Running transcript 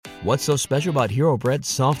What's so special about Hero Bread's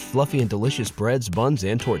soft, fluffy, and delicious breads, buns,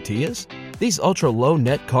 and tortillas? These ultra-low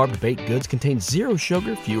net-carb baked goods contain zero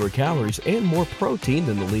sugar, fewer calories, and more protein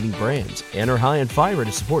than the leading brands, and are high in fiber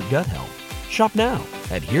to support gut health. Shop now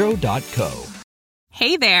at Hero.co.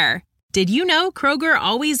 Hey there! Did you know Kroger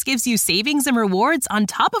always gives you savings and rewards on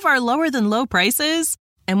top of our lower-than-low prices?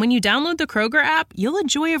 And when you download the Kroger app, you'll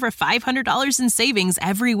enjoy over $500 in savings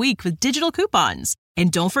every week with digital coupons. And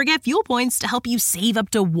don't forget fuel points to help you save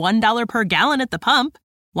up to $1 per gallon at the pump.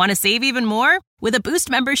 Want to save even more? With a Boost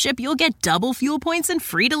membership, you'll get double fuel points and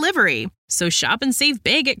free delivery. So shop and save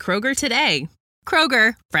big at Kroger today.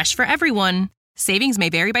 Kroger, fresh for everyone. Savings may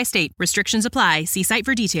vary by state. Restrictions apply. See site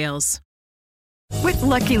for details. With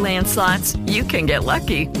Lucky Land Slots, you can get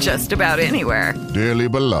lucky just about anywhere. Dearly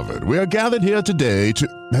beloved, we are gathered here today to...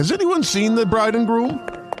 Has anyone seen the bride and groom?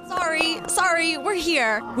 Sorry, we're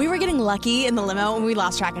here. We were getting lucky in the limo and we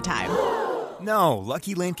lost track of time. No,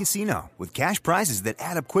 Lucky Land Casino, with cash prizes that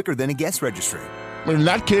add up quicker than a guest registry. In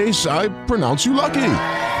that case, I pronounce you lucky.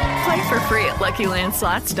 Play for free at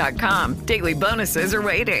LuckyLandSlots.com. Daily bonuses are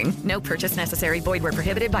waiting. No purchase necessary. Void where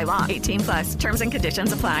prohibited by law. 18+. Terms and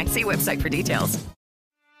conditions apply. See website for details.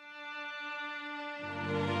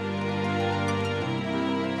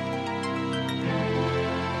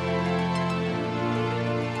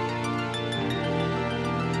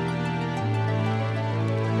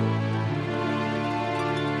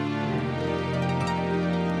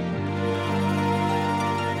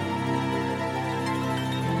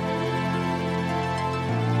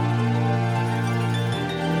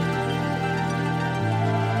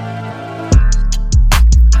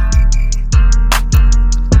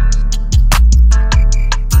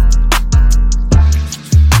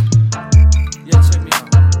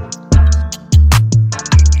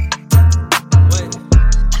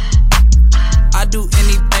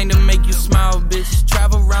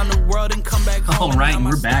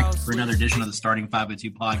 Another edition of the Starting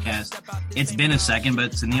 502 podcast. It's been a second, but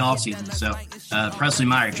it's in the off season. So Presley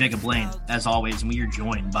Meyer, Jacob Lane, as always, and we are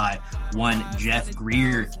joined by one Jeff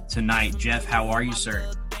Greer tonight. Jeff, how are you,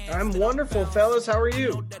 sir? I'm wonderful, fellas. How are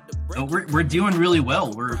you? We're doing really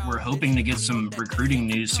well. We're hoping to get some recruiting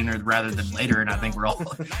news sooner rather than later, and I think we're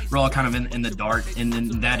all kind of in the dark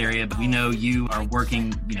in that area. But we know you are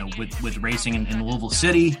working, with racing in Louisville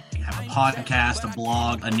City. You have a podcast, a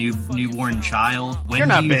blog, a newborn child. You're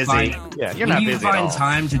not busy. You're not busy. When do you find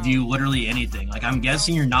time to do literally anything? Like, I'm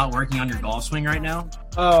guessing you're not working on your golf swing right now.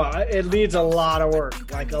 Oh, it needs a lot of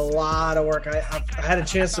work, like a lot of work. I've had a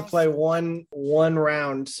chance to play one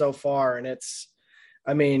round so far, and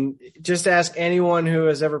just ask anyone who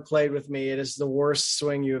has ever played with me. It is the worst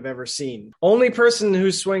swing you have ever seen. Only person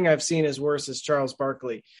whose swing I've seen is worse is Charles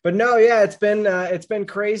Barkley. But no, yeah, it's been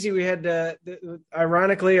crazy. We had,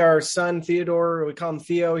 ironically, our son Theodore, we call him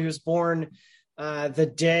Theo. He was born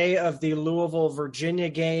the day of the Louisville, Virginia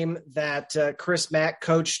game that Chris Mack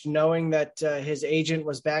coached, knowing that his agent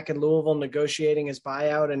was back in Louisville negotiating his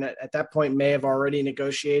buyout, and at that point may have already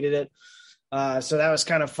negotiated it. So that was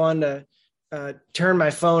kind of fun to turn my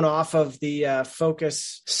phone off of the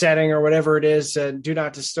focus setting or whatever it is, do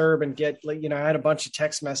not disturb, and get, I had a bunch of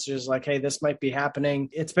text messages like, hey, this might be happening.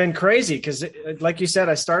 It's been crazy because, like you said,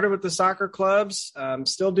 I started with the soccer clubs. I'm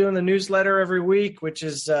still doing the newsletter every week, which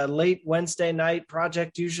is late Wednesday night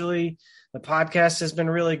project usually. The podcast has been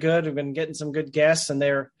really good. We've been getting some good guests, and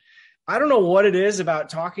I don't know what it is about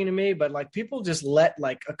talking to me, but like people just let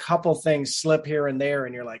like a couple things slip here and there,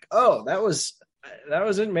 and you're like, oh, that was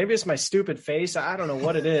it. Maybe it's my stupid face. I don't know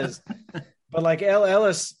what it is, but like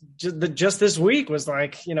Ellis just this week was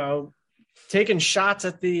like, taking shots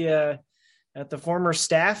at the former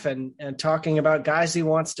staff and talking about guys he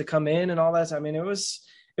wants to come in and all that. I mean, it was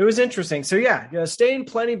interesting. So yeah, staying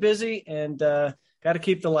plenty busy and got to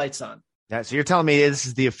keep the lights on. Yeah, so you're telling me this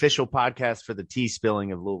is the official podcast for the tea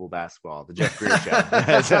spilling of Louisville basketball, the Jeff Greer Show.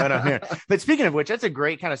 That's what I'm hearing. But speaking of which, that's a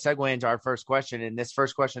great kind of segue into our first question. And this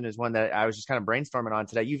first question is one that I was just kind of brainstorming on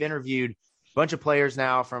today. You've interviewed a bunch of players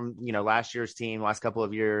now from, last year's team, last couple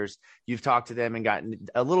of years. You've talked to them and gotten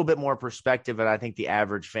a little bit more perspective than I think the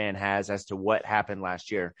average fan has as to what happened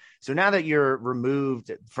last year. So now that you're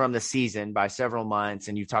removed from the season by several months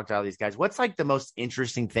and you've talked to all these guys, what's like the most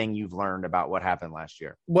interesting thing you've learned about what happened last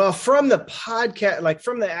year? Well, from the podcast, like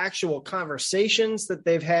from the actual conversations that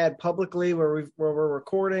they've had publicly where we're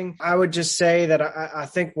recording, I would just say that I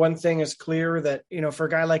think one thing is clear that, for a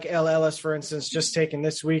guy like L. Ellis, for instance, just taking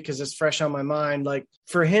this week because it's fresh on my mind, like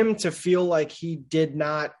for him to feel like he did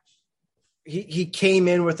not, he came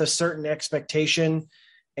in with a certain expectation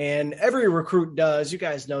And every recruit does. You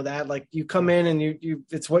guys know that. Like, you come in and you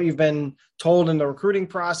it's what you've been told in the recruiting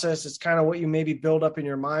process. It's kind of what you maybe build up in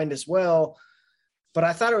your mind as well. But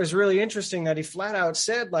I thought it was really interesting that he flat out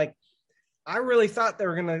said, like, I really thought they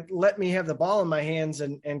were going to let me have the ball in my hands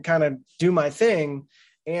and kind of do my thing.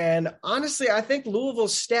 And honestly, I think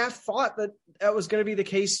Louisville's staff thought that was going to be the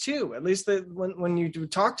case too. At least when you do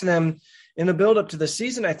talk to them in the build up to the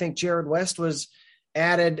season, I think Jared West was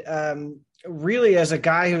added really as a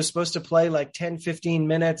guy who was supposed to play like 10, 15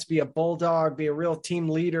 minutes, be a bulldog, be a real team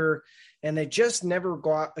leader. And they just never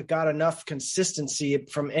got enough consistency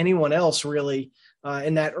from anyone else really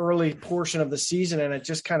in that early portion of the season. And it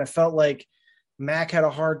just kind of felt like Mac had a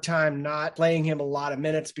hard time not playing him a lot of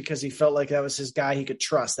minutes because he felt like that was his guy he could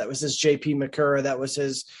trust. That was his JP McCurry. That was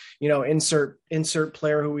his, insert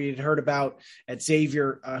player who we had heard about at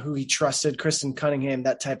Xavier, who he trusted, Kristen Cunningham,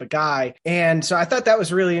 that type of guy. And so I thought that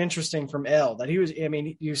was really interesting from El, that he was,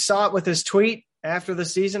 you saw it with his tweet after the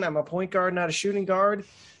season. I'm a point guard, not a shooting guard.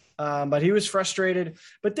 But he was frustrated.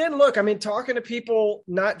 But then look, talking to people,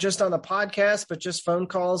 not just on the podcast, but just phone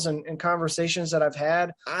calls and conversations that I've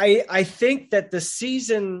had, I think that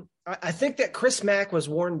I think that Chris Mack was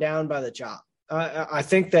worn down by the job. I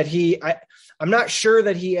think that I'm not sure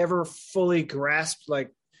that he ever fully grasped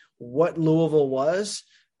like what Louisville was.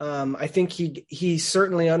 I think he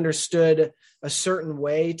certainly understood a certain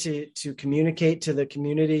way to communicate to the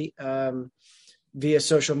community, via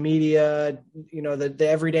social media, the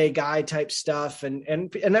everyday guy type stuff. And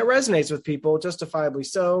that resonates with people, justifiably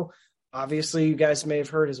so. Obviously, you guys may have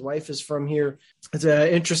heard his wife is from here. It's an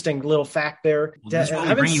interesting little fact there. Well, that's what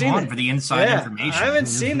we bring you on for the inside information. I haven't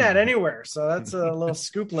seen that anywhere. So that's a little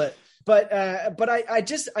scooplet. But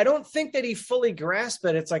I don't think that he fully grasped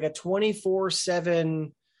it. It's like a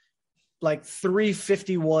 24/7, like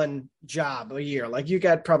 351 job a year. Like, you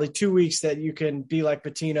got probably 2 weeks that you can be like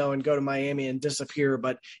Pitino and go to Miami and disappear.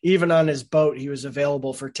 But even on his boat, he was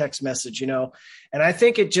available for text message, and I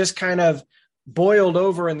think it just kind of boiled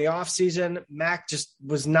over in the off season. Mac just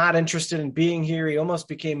was not interested in being here. He almost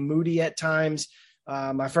became moody at times.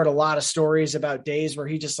 I've heard a lot of stories about days where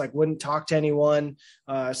he just like wouldn't talk to anyone.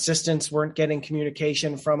 Assistants weren't getting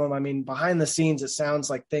communication from him. Behind the scenes, it sounds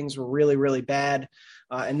like things were really, really bad.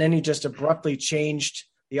 And then he just abruptly changed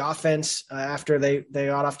the offense after they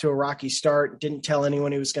got off to a rocky start, didn't tell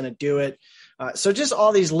anyone he was going to do it. So just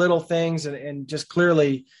all these little things, and just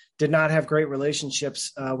clearly did not have great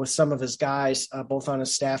relationships with some of his guys, both on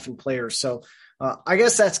his staff and players. So I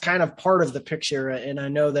guess that's kind of part of the picture. And I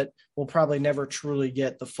know that we'll probably never truly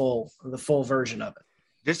get the full version of it.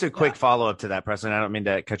 Just a quick follow-up to that, Preston. I don't mean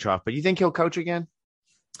to cut you off, but you think he'll coach again?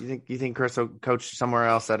 You think Chris will coach somewhere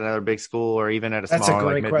else at another big school or even at a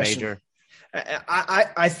smaller, like mid-major?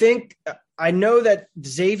 I think I know that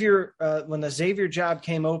Xavier, when the Xavier job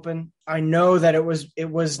came open, I know that it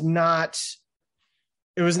was not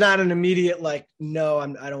an immediate like, no,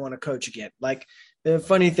 I don't want to coach again. Like, the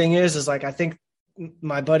funny thing is like, I think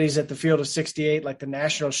my buddies at the Field of 68, like the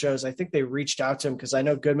national shows, I think they reached out to him because I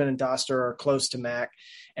know Goodman and Doster are close to Mac,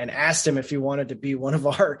 and asked him if he wanted to be one of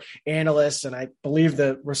our analysts. And I believe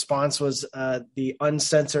the response was the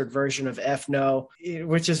uncensored version of F no,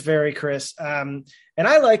 which is very Chris. And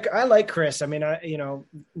I like Chris.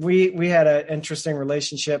 We had an interesting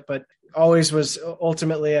relationship, but always was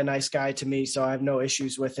ultimately a nice guy to me. So I have no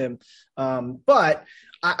issues with him. But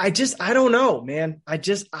I don't know, man. I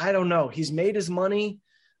don't know. He's made his money.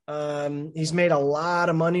 He's made a lot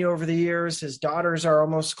of money over the years. His daughters are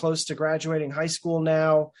almost close to graduating high school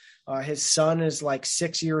now. His son is like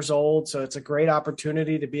 6 years old. So it's a great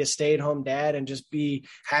opportunity to be a stay-at-home dad and just be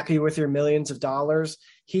happy with your millions of dollars.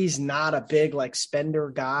 He's not a big like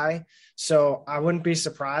spender guy. So I wouldn't be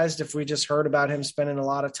surprised if we just heard about him spending a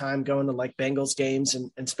lot of time going to like Bengals games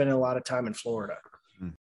and spending a lot of time in Florida.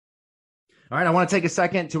 All right, I want to take a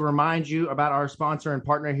second to remind you about our sponsor and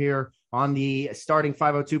partner here on the Starting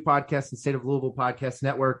 502 podcast and State of Louisville podcast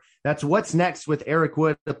network. That's What's Next with Eric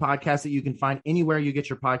Wood, the podcast that you can find anywhere you get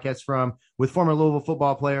your podcast from, with former Louisville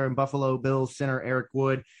football player and Buffalo Bills center Eric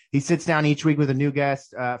Wood. He sits down each week with a new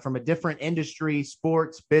guest from a different industry,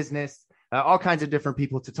 sports, business, all kinds of different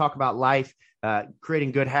people to talk about life,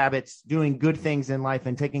 creating good habits, doing good things in life,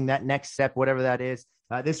 and taking that next step, whatever that is.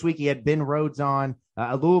 This week he had Ben Rhodes on,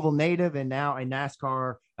 a Louisville native and now a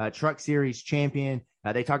NASCAR Truck Series champion.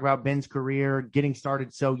 They talk about Ben's career, getting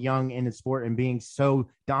started so young in the sport and being so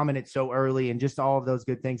dominant so early, and just all of those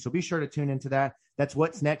good things. So be sure to tune into that. That's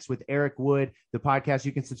What's Next with Eric Wood, the podcast.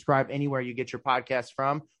 You can subscribe anywhere you get your podcast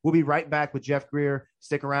from. We'll be right back with Jeff Greer.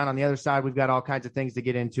 Stick around. On the other side, we've got all kinds of things to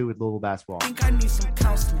get into with Louisville basketball. All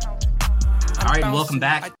right, and welcome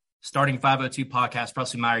back Starting 502 podcast,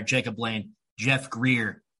 Presley Meyer, Jacob Lane, Jeff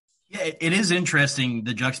Greer. Yeah, it is interesting,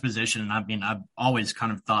 the juxtaposition. And I mean, I've always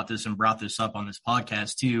kind of thought this and brought this up on this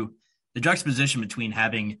podcast too. The juxtaposition between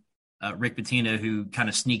having Rick Pitino, who kind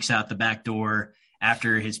of sneaks out the back door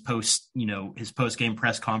after his post-game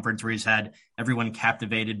press conference, where he's had everyone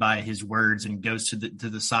captivated by his words, and goes to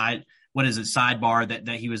the side. What is it? Sidebar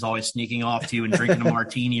that he was always sneaking off to and drinking a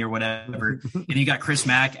martini or whatever. And you got Chris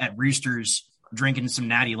Mack at Roosters drinking some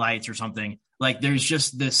Natty Lights or something. Like, there's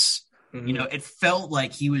just this, it felt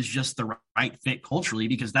like he was just the right fit culturally,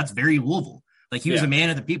 because that's very Louisville. Like, he was a man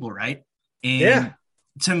of the people, right? And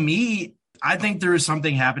to me, I think there is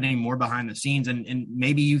something happening more behind the scenes, and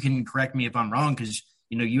maybe you can correct me if I'm wrong, because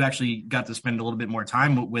you actually got to spend a little bit more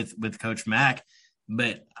time with Coach Mack,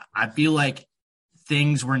 but I feel like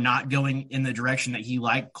things were not going in the direction that he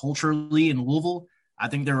liked culturally in Louisville. I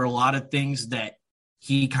think there were a lot of things that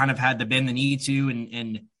he kind of had to bend the knee to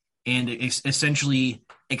and essentially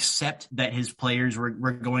accept that his players were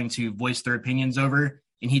going to voice their opinions over,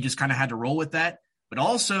 and he just kind of had to roll with that. But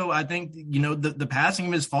also, I think, the passing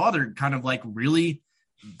of his father kind of like really,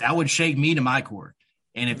 that would shake me to my core.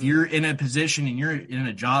 And if you're in a position and you're in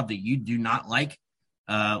a job that you do not like,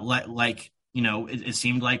 it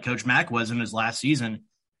seemed like Coach Mack was in his last season.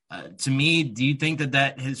 To me, do you think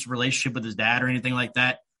that his relationship with his dad or anything like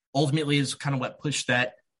that ultimately is kind of what pushed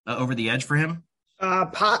that over the edge for him?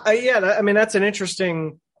 I mean, that's an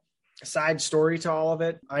interesting side story to all of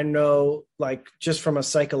it. I know, like, just from a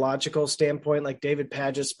psychological standpoint, like David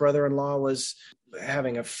Padgett's brother-in-law was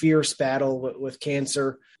having a fierce battle with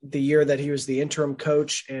cancer the year that he was the interim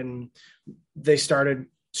coach, and they started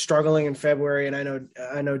struggling in February. And I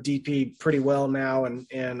know DP pretty well now.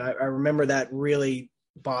 And I remember that really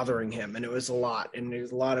bothering him, and it was a lot, and there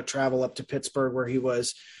was a lot of travel up to Pittsburgh where he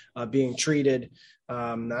was being treated.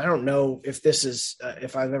 I don't know if this is,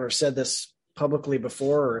 if I've ever said this publicly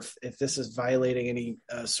before, or if this is violating any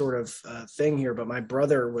sort of thing here, but my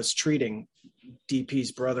brother was treating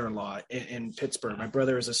DP's brother-in-law in Pittsburgh. My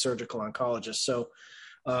brother is a surgical oncologist. So,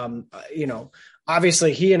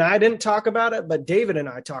 obviously he and I didn't talk about it, but David and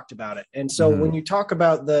I talked about it. And so when you talk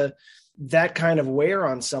about that kind of wear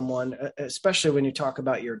on someone, especially when you talk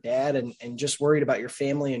about your dad and just worried about your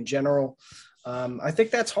family in general, I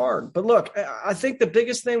think that's hard. But look, I think the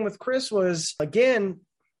biggest thing with Chris was, again,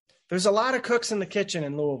 there's a lot of cooks in the kitchen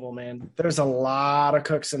in Louisville, man. There's a lot of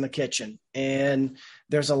cooks in the kitchen, and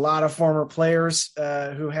there's a lot of former players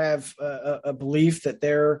who have a belief that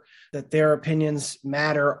their opinions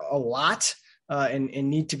matter a lot and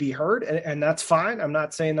need to be heard, and that's fine. I'm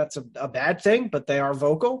not saying that's a bad thing, but they are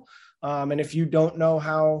vocal. And if you don't know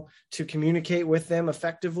how to communicate with them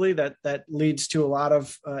effectively, that leads to a lot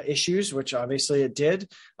of issues, which obviously it did.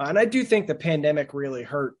 And I do think the pandemic really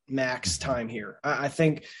hurt Mac's time here. I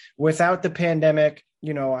think without the pandemic,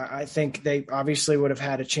 I think they obviously would have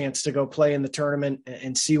had a chance to go play in the tournament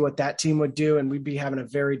and see what that team would do, and we'd be having a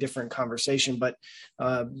very different conversation. But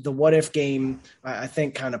the what if game, I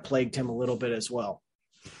think, kind of plagued him a little bit as well.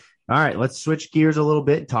 All right, let's switch gears a little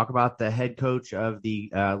bit and talk about the head coach of the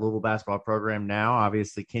Louisville basketball program now.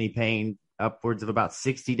 Obviously, Kenny Payne, upwards of about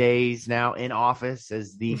 60 days now in office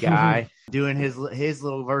as the guy doing his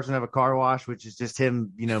little version of a car wash, which is just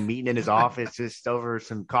him, meeting in his office just over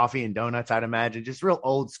some coffee and donuts, I'd imagine. Just real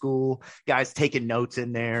old school, guys taking notes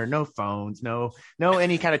in there, no phones, no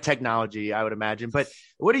any kind of technology, I would imagine. But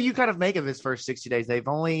what do you kind of make of his first 60 days? They've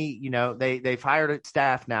only, they've hired a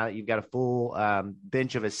staff now that you've got a full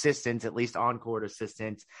bench of assistants, at least on-court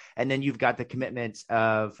assistants. And then you've got the commitments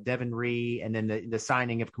of Devin Ree, and then the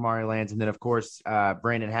signing of Kamari Lands, and then, of course,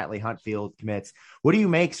 Brandon Hatley-Huntfield commits. What do you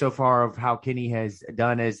make so far of how Kenny has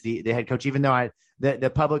done as the head coach, even though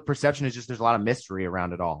the public perception is just there's a lot of mystery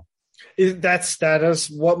around it all? That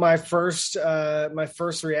is what my first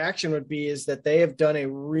reaction would be, is that they have done a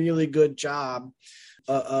really good job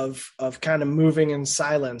of kind of moving in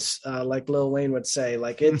silence, like Lil Wayne would say.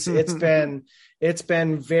 Like it's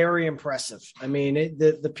been very impressive. I mean,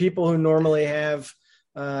 the people who normally have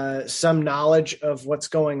some knowledge of what's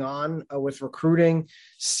going on with recruiting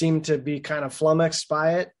seem to be kind of flummoxed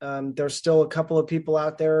by it. There's still a couple of people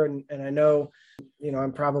out there, and I know,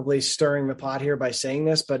 I'm probably stirring the pot here by saying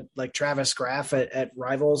this, but like Travis Graff at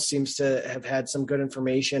Rivals seems to have had some good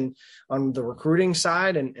information on the recruiting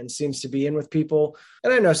side and seems to be in with people.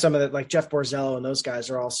 And I know some of that, like Jeff Borzello and those guys,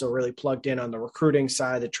 are also really plugged in on the recruiting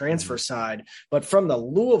side, the transfer side. But from the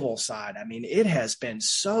Louisville side, I mean, it has been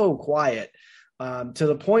so quiet. To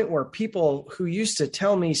the point where people who used to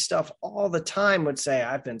tell me stuff all the time would say,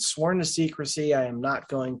 I've been sworn to secrecy. I am not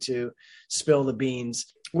going to spill the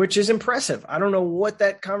beans. which is impressive. I don't know what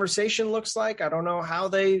that conversation looks like. I don't know how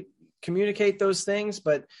they communicate those things,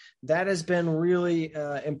 but that has been really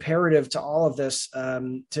imperative to all of this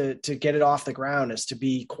to get it off the ground, is to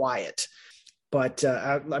be quiet. But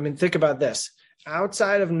I mean, think about this.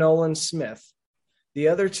 Outside of Nolan Smith, the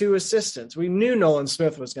other two assistants, we knew Nolan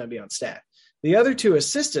Smith was going to be on stat. The other two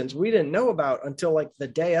assistants we didn't know about until like the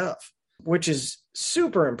day of, which is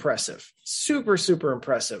super impressive, super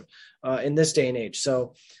impressive in this day and age.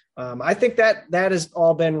 So I think that has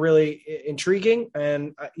all been really intriguing.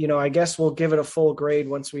 And, I guess we'll give it a full grade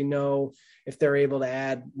once we know if they're able to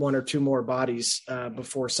add one or two more bodies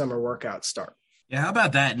before summer workouts start. Yeah, how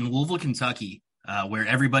about that in Louisville, Kentucky, where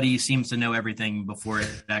everybody seems to know everything before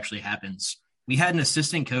it actually happens? We had an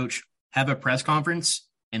assistant coach have a press conference,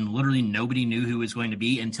 and literally nobody knew who it was going to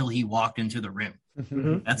be until he walked into the room.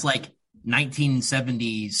 Mm-hmm. That's like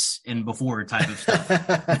 1970s and before type of stuff.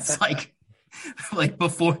 It's like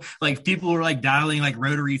before, like people were like dialing like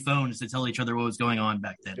rotary phones to tell each other what was going on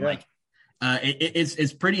back then. Yeah.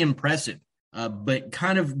 It's pretty impressive. But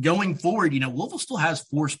kind of going forward, Louisville still has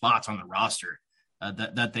 4 spots on the roster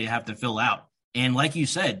that they have to fill out. And like you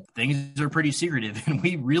said, things are pretty secretive, and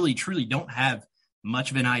we really, truly don't have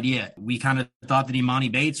much of an idea. We kind of thought that Imani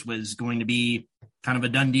Bates was going to be kind of a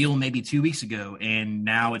done deal maybe 2 weeks ago, and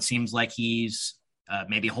now it seems like he's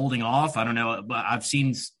maybe holding off. I don't know. But I've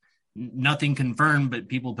seen nothing confirmed, but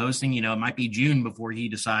people posting, it might be June before he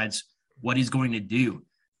decides what he's going to do.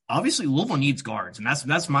 Obviously, Louisville needs guards, and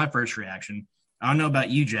that's my first reaction. I don't know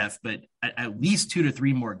about you, Jeff, but at least 2 to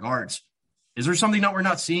 3 more guards. Is there something that we're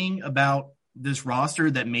not seeing about this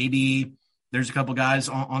roster, that maybe there's a couple guys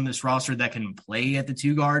on this roster that can play at the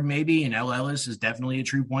 2 guard maybe, and L. Ellis is definitely a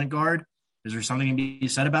true point guard? Is there something to be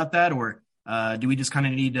said about that, or do we just kind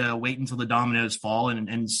of need to wait until the dominoes fall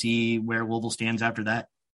and see where Louisville stands after that?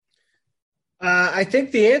 I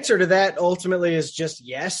think the answer to that ultimately is just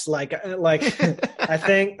yes. Like I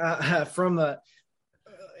think from the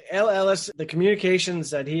L. Ellis, the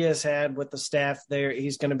communications that he has had with the staff there,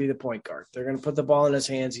 he's going to be the point guard. They're going to put the ball in his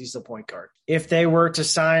hands. He's the point guard. If they were to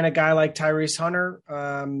sign a guy like Tyrese Hunter,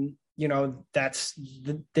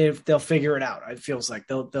 they'll figure it out. It feels like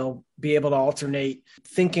they'll be able to alternate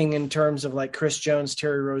thinking in terms of like Chris Jones,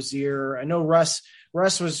 Terry Rozier. I know Russ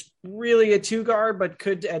was really a 2 guard, but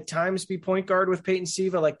could at times be point guard with Peyton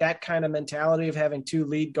Siva, like that kind of mentality of having 2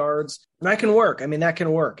 lead guards. That can work. I mean, that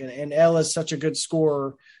can work. And L is such a good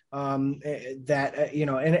scorer that,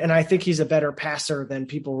 and I think he's a better passer than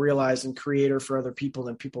people realize, and creator for other people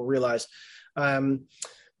than people realize.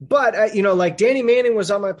 But like Danny Manning was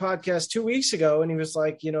on my podcast 2 weeks ago, and he was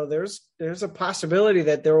like, there's a possibility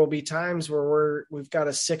that there will be times where we've got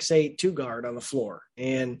a 6'8" 2 guard on the floor.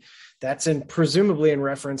 And that's presumably in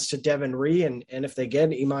reference to Devin Ree. And if they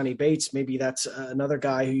get Imani Bates, maybe that's another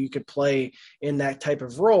guy who you could play in that type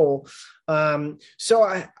of role.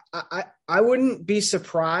 So I wouldn't be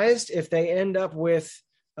surprised if they end up with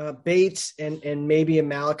Bates and maybe a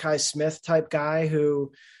Malachi Smith type guy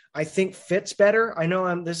who I think fits better. I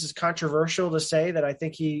know this is controversial to say that I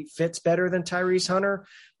think he fits better than Tyrese Hunter,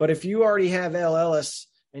 but if you already have L. Ellis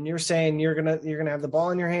and you're saying you're gonna have the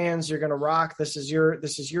ball in your hands, you're gonna rock. This is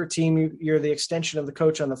your team. You're the extension of the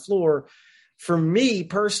coach on the floor. For me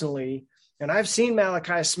personally, and I've seen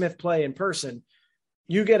Malachi Smith play in person,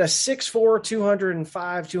 you get a 6'4",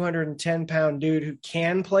 205, 210-pound dude who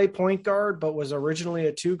can play point guard but was originally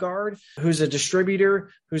a 2 guard, who's a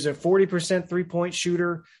distributor, who's a 40% three-point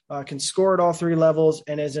shooter, can score at all 3 levels,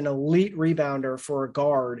 and is an elite rebounder for a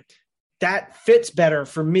guard. That fits better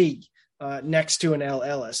for me next to an L.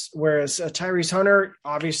 Ellis, whereas Tyrese Hunter,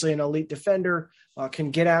 obviously an elite defender,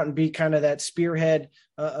 can get out and be kind of that spearhead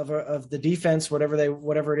of the defense,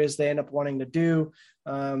 whatever it is they end up wanting to do.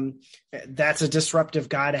 That's a disruptive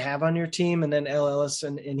guy to have on your team. And then L. Ellis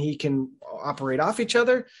and he can operate off each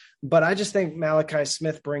other. But I just think Malachi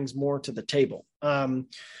Smith brings more to the table.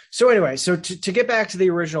 So anyway, to get back to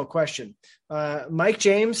the original question, Mike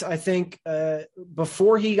James, I think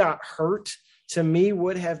before he got hurt, to me,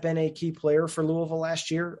 would have been a key player for Louisville last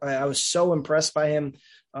year. I was so impressed by him.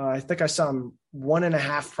 I think I saw him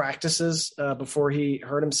 1.5 practices before he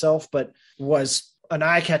hurt himself, but was an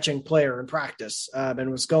eye-catching player in practice and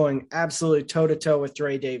was going absolutely toe-to-toe with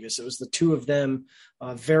Dre Davis. It was the 2 of them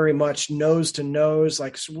very much nose-to-nose,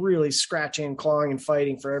 like really scratching and clawing and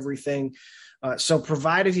fighting for everything. So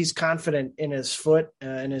provided he's confident in his foot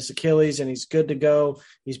and his Achilles and he's good to go,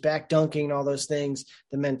 he's back dunking and all those things,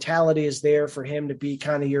 the mentality is there for him to be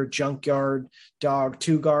kind of your junkyard dog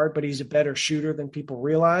 2 guard, but he's a better shooter than people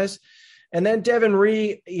realize. And then Devin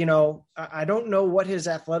Ree, I don't know what his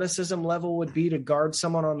athleticism level would be to guard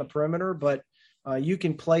someone on the perimeter, but you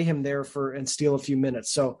can play him there and steal a few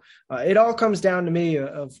minutes. So it all comes down to me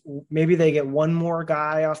of maybe they get one more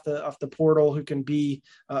guy off the portal who can be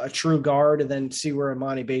a true guard, and then see where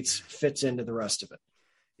Imani Bates fits into the rest of it.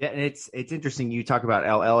 Yeah, and it's interesting you talk about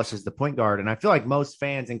L. Ellis as the point guard, and I feel like most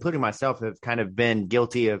fans, including myself, have kind of been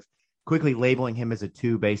guilty of quickly labeling him as a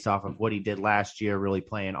 2 based off of what he did last year, really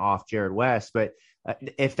playing off Jared West. But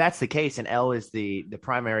if that's the case, and L is the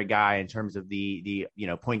primary guy in terms of the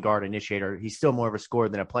point guard initiator, he's still more of a scorer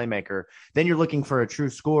than a playmaker. Then you're looking for a true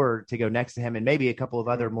scorer to go next to him, and maybe a couple of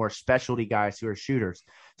other more specialty guys who are shooters.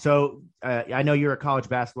 So I know you're a college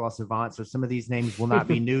basketball savant, so some of these names will not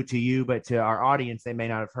be new to you, but to our audience, they may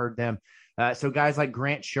not have heard them. So guys like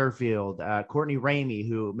Grant Sherfield, Courtney Ramey,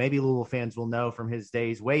 who maybe Louisville fans will know from his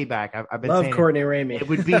days way back. I've been love saying Courtney Ramey. It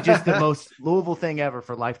would be just the most Louisville thing ever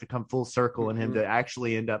for life to come full circle and him to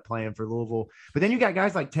actually end up playing for Louisville. But then you got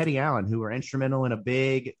guys like Teddy Allen, who were instrumental in a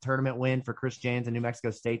big tournament win for Chris Jans in New Mexico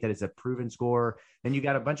State that is a proven scorer. Then you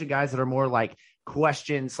got a bunch of guys that are more like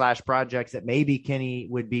question/projects that maybe Kenny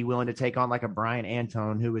would be willing to take on, like a Brian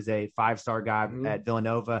Antone, who was a 5-star guy at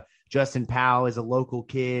Villanova. Justin Powell is a local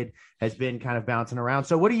kid, has been kind of bouncing around.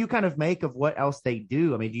 So what do you kind of make of what else they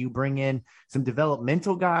do? I mean, do you bring in some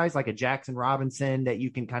developmental guys like a Jackson Robinson that you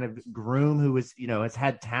can kind of groom, who is, has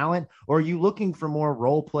had talent? Or are you looking for more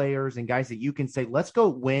role players and guys that you can say, let's go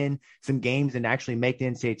win some games and actually make the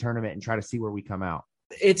NCAA tournament and try to see where we come out?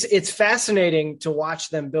 It's fascinating to watch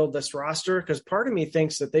them build this roster, because part of me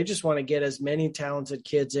thinks that they just want to get as many talented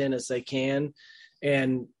kids in as they can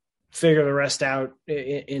and figure the rest out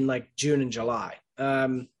in like June and July.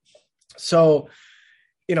 So,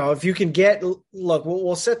 if you can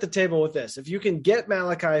we'll set the table with this. If you can get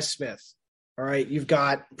Malachi Smith, all right, you've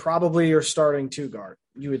got probably your starting 2 guard.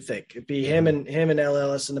 You would think it'd be him and L.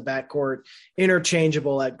 Ellis in the backcourt,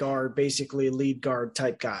 interchangeable at guard, basically lead guard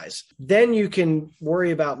type guys. Then you can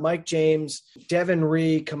worry about Mike James, Devin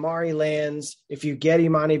Ree, Kamari Lands. If you get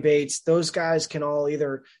Imani Bates, those guys can all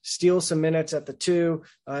either steal some minutes at the 2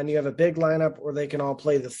 and you have a big lineup, or they can all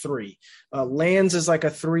play the 3. Lands is like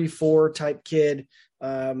a 3-4 type kid.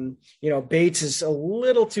 Bates is a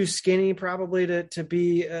little too skinny probably to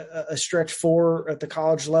be a stretch 4 at the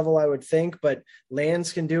college level, I would think, but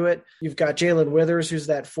Lands can do it. You've got Jalen Withers, who's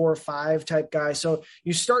that 4-5 type guy. So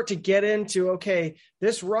you start to get into, okay,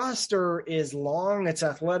 this roster is long, it's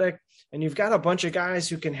athletic, and you've got a bunch of guys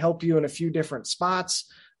who can help you in a few different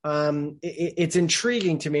spots. It's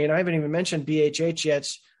intriguing to me. And I haven't even mentioned BHH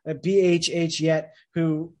yet,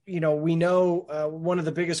 who, we know one of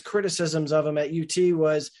the biggest criticisms of him at UT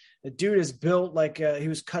was the dude is built like he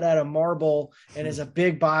was cut out of marble and is a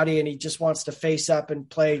big body, and he just wants to face up and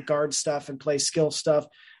play guard stuff and play skill stuff.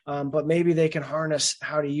 But maybe they can harness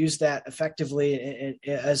how to use that effectively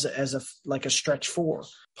as a stretch 4.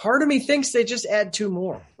 Part of me thinks they just add 2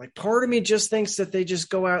 more. Like, part of me just thinks that they just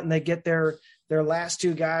go out and they get their last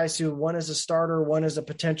 2 guys, who one is a starter, one is a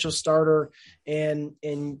potential starter. And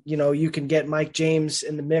you can get Mike James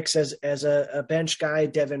in the mix as a bench guy,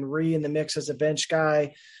 Devin Ree in the mix as a bench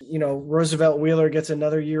guy. Roosevelt Wheeler gets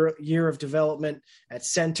another year of development at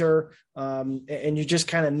center. And you just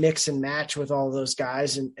kind of mix and match with all those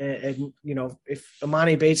guys. And if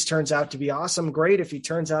Imani Bates turns out to be awesome, great. If he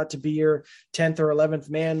turns out to be your 10th or 11th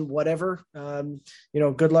man, whatever,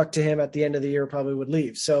 good luck to him. At the end of the year, probably would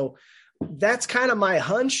leave. So that's kind of my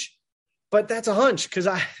hunch, but that's a hunch, because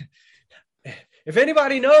if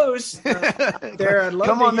anybody knows there, I'd love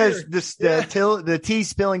come to on hear. the tea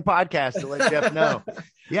spilling podcast to let Jeff know.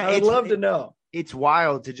 Yeah, I'd love to know. It's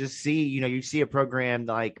wild to just see, you see a program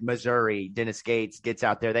like Missouri, Dennis Gates gets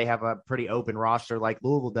out there. They have a pretty open roster like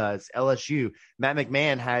Louisville does. LSU, Matt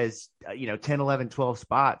McMahon has, 10, 11, 12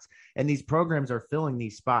 spots. And these programs are filling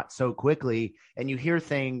these spots so quickly. And you hear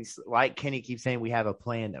things like Kenny keeps saying, we have a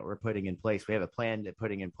plan that we're putting in place. We have a plan that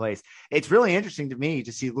putting in place. It's really interesting to me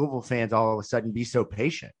to see Louisville fans all of a sudden be so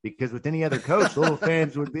patient, because with any other coach, Louisville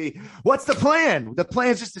fans would be, what's the plan? The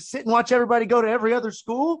plan is just to sit and watch everybody go to every other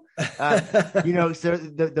school. So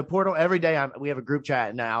the portal every day, we have a group chat,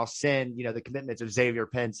 and I'll send, the commitments of Xavier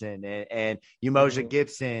Penson and Umoja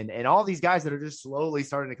Gibson and all these guys that are just slowly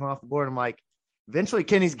starting to come off the board. I'm like, eventually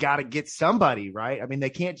Kenny's got to get somebody, right? I mean, they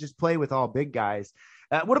can't just play with all big guys.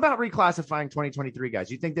 What about reclassifying 2023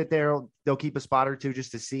 guys? You think that they'll keep a spot or 2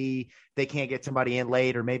 just to see they can't get somebody in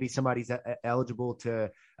late, or maybe somebody's eligible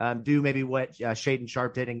to do maybe what Shaden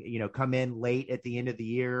Sharp did and, come in late at the end of the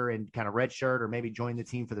year and kind of redshirt, or maybe join the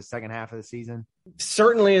team for the second half of the season?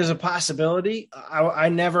 Certainly is a possibility. I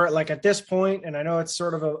never, like, at this point, and I know it's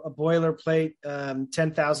sort of a boilerplate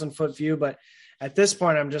 10,000 foot view, but at this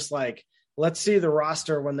point, I'm just like, let's see the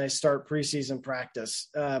roster when they start preseason practice,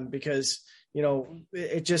 because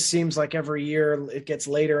it just seems like every year it gets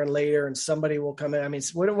later and later and somebody will come in. I mean,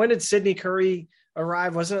 when did Sidney Curry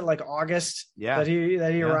arrive? Wasn't it like August that he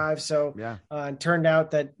arrived? So it turned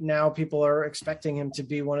out that now people are expecting him to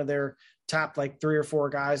be one of their top like 3 or 4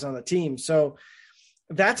 guys on the team. So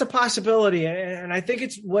that's a possibility. And I think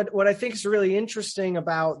it's what I think is really interesting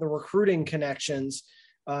about the recruiting connections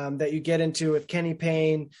that you get into with Kenny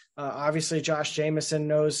Payne. Obviously Josh Jameson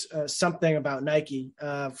knows something about Nike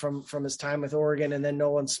from his time with Oregon, and then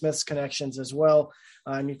Nolan Smith's connections as well.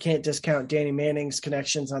 And you can't discount Danny Manning's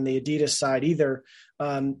connections on the Adidas side either.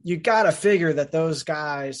 You got to figure that those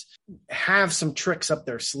guys have some tricks up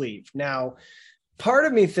their sleeve. Now, part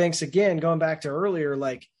of me thinks, again, going back to earlier,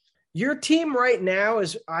 like your team right now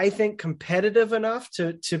is, I think, competitive enough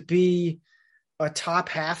to be a top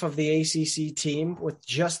half of the ACC team with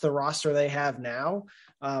just the roster they have now.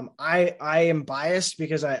 I am biased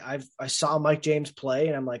because I saw Mike James play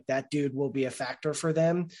and I'm like, that dude will be a factor for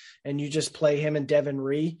them. And you just play him and Devin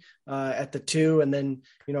Ree at the 2. And then,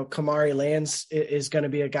 Kamari Lands is going to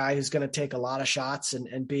be a guy who's going to take a lot of shots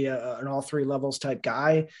and be an all 3 levels type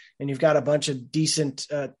guy. And you've got a bunch of decent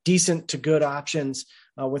to good options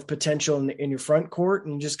with potential in your front court,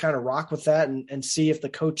 and just kind of rock with that and see if the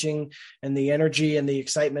coaching and the energy and the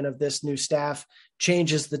excitement of this new staff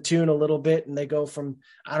changes the tune a little bit. And they go from,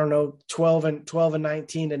 12 and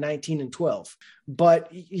 19 to 19 and 12. But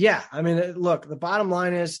yeah, I mean, look, the bottom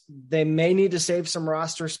line is they may need to save some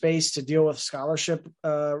roster space to deal with scholarship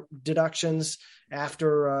deductions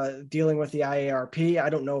after dealing with the IARP.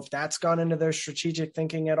 I don't know if that's gone into their strategic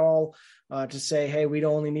thinking at all. To say, hey, we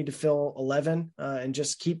don't only need to fill 11 and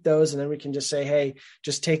just keep those. And then we can just say, hey,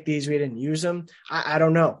 just take these. We didn't use them. I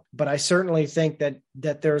don't know. But I certainly think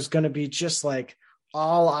that there's going to be just like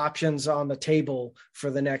all options on the table for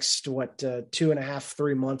the next, 2.5,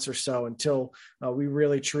 3 months or so until we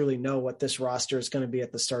really truly know what this roster is going to be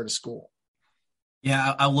at the start of school.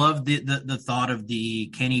 Yeah, I love the thought of the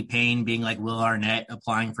Kenny Payne being like Will Arnett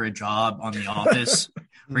applying for a job on The Office,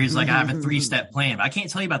 where he's like, I have a 3-step plan, but I can't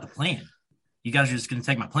tell you about the plan. You guys are just going to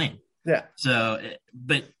take my plan. Yeah. So,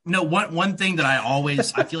 but no, one thing that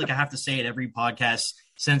I feel like I have to say at every podcast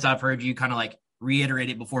since I've heard you kind of like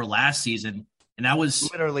reiterate it before last season. And that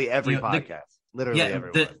was literally every podcast.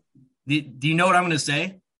 Everyone. Do you know what I'm going to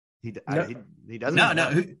say? He doesn't.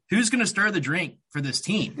 No. Who's going to stir the drink for this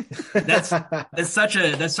team? That's such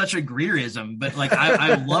a Greerism. But like,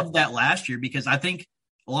 I loved that last year because I think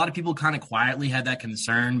a lot of people kind of quietly had that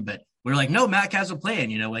concern, but we're like, no, Mac has a plan,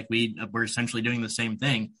 like we're essentially doing the same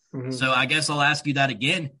thing. Mm-hmm. So I guess I'll ask you that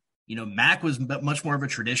again. Mac was much more of a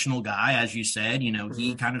traditional guy, as you said. Mm-hmm.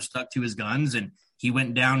 He kind of stuck to his guns and he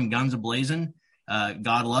went down guns a-blazing.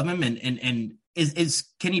 God love him. And is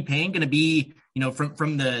Kenny Payne going to be,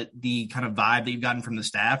 from the kind of vibe that you've gotten from the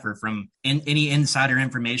staff or from any insider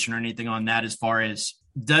information or anything on that, as far as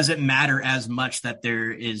does it matter as much that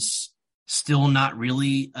there is still not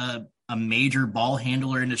really a major ball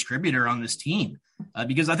handler and distributor on this team?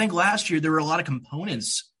 Because I think last year there were a lot of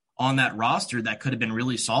components on that roster that could have been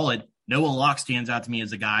really solid. Noah Locke stands out to me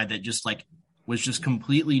as a guy that just like was just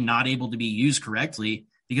completely not able to be used correctly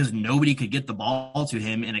because nobody could get the ball to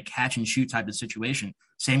him in a catch and shoot type of situation.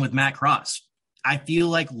 Same with Matt Cross. I feel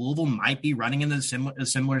like Louisville might be running into a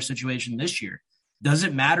similar situation this year. Does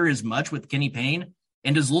it matter as much with Kenny Payne?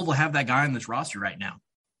 And does Louisville have that guy on this roster right now?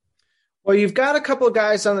 Well, you've got a couple of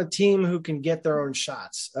guys on the team who can get their own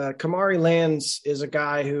shots. Kamari Lands is a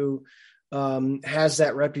guy who has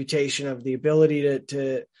that reputation of the ability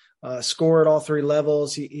to score at all 3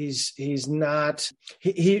 levels. He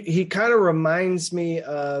kind of reminds me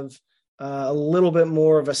of a little bit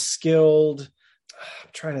more of a skilled. I'm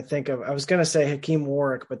trying to think of. I was going to say Hakeem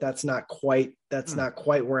Warwick, but that's not quite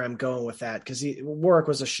where I'm going with that because Warwick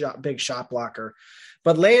was a big shot blocker.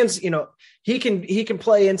 But Lands, he can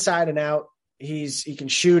play inside and out. He can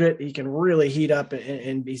shoot it. He can really heat up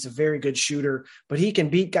and he's a very good shooter, but he can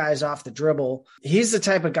beat guys off the dribble. He's the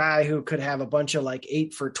type of guy who could have a bunch of like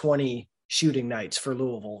 8 for 20 shooting nights for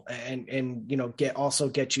Louisville and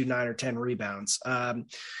get you 9 or 10 rebounds.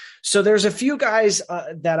 So there's a few guys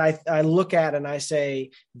that I look at and I say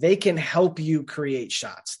they can help you create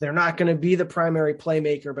shots. They're not going to be the primary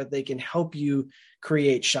playmaker, but they can help you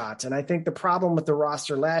create shots. And I think the problem with the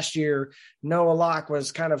roster last year, Noah Locke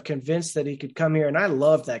was kind of convinced that he could come here. And I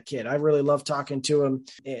loved that kid. I really loved talking to him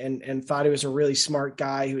and thought he was a really smart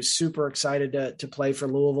guy. He was super excited to play for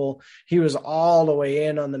Louisville. He was all the way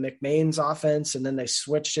in on the McMahon's offense. And then they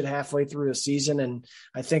switched it halfway through the season. And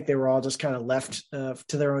I think they were all just kind of left to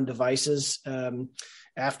their own devices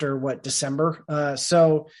after December.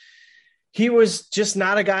 So he was just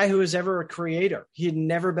not a guy who was ever a creator. He had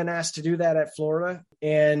never been asked to do that at Florida.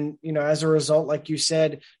 And, as a result, like you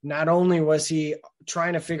said, not only was he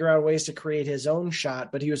trying to figure out ways to create his own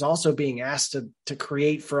shot, but he was also being asked to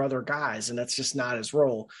create for other guys. And that's just not his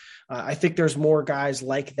role. I think there's more guys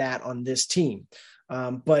like that on this team.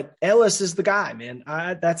 But Ellis is the guy, man.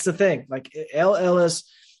 That's the thing. Like Ellis,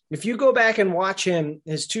 if you go back and watch him,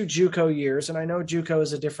 his 2 JUCO years, and I know JUCO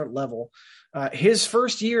is a different level, his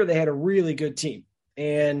first year, they had a really good team.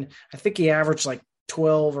 And I think he averaged like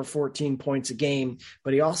 12 or 14 points a game,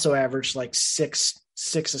 but he also averaged like six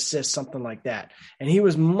assists, something like that. And he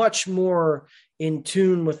was much more in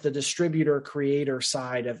tune with the distributor creator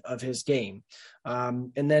side of his game.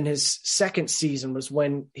 And then his second season was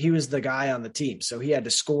when he was the guy on the team. So he had to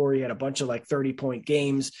score. He had a bunch of like 30-point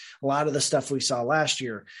games, a lot of the stuff we saw last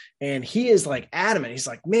year. And he is like adamant. He's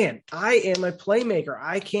like, man, I am a playmaker.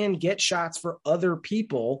 I can get shots for other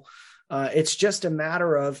people. It's just a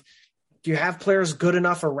matter of, do you have players good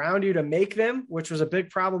enough around you to make them, which was a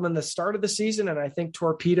big problem in the start of the season, and I think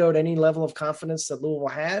torpedoed any level of confidence that Louisville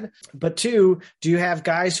had. But 2, do you have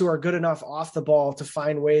guys who are good enough off the ball to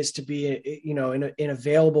find ways to be, in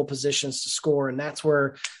available positions to score? And that's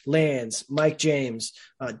where Lands, Mike James,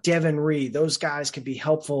 Devin Reed, those guys can be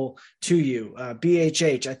helpful to you.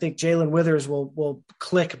 BHH, I think Jalen Withers will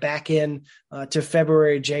click back in to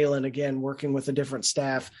February Jalen again, working with a different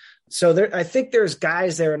staff. So I think there's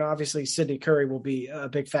guys there, and obviously Sidney Curry will be a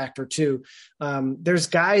big factor too. There's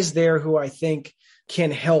guys there who I think can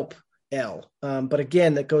help L. But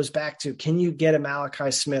again, that goes back to, can you get a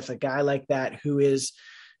Malachi Smith, a guy like that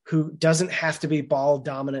who doesn't have to be ball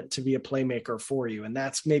dominant to be a playmaker for you? And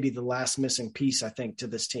that's maybe the last missing piece, I think, to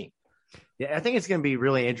this team. Yeah, I think it's going to be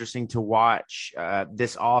really interesting to watch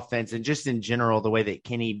this offense, and just in general, the way that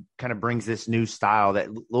Kenny kind of brings this new style that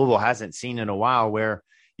Louisville hasn't seen in a while, where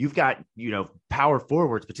you've got, power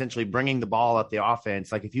forwards potentially bringing the ball up the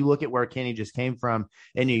offense. Like if you look at where Kenny just came from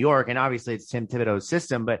in New York, and obviously it's Tim Thibodeau's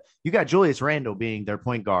system, but you got Julius Randle being their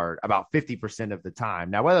point guard about 50% of the time.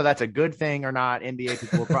 Now, whether that's a good thing or not, NBA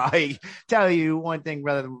people will probably tell you one thing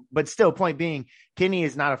but still, point being, Kenny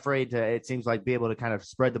is not afraid to, it seems like, be able to kind of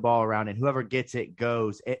spread the ball around, and whoever gets it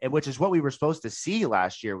goes, which is what we were supposed to see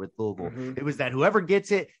last year with Louisville. Mm-hmm. It was that whoever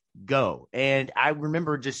gets it, go. And I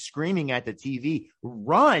remember just screaming at the TV,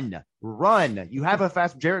 run. You have a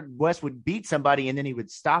fast, Jared West would beat somebody and then he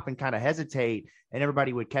would stop and kind of hesitate and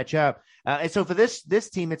everybody would catch up. And so for this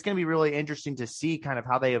team, it's going to be really interesting to see kind of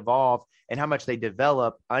how they evolve and how much they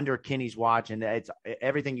develop under Kenny's watch. And it's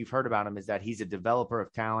everything you've heard about him is that he's a developer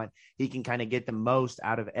of talent. He can kind of get the most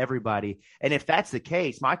out of everybody. And if that's the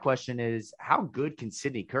case, my question is, how good can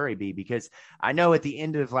Sidney Curry be? Because I know at the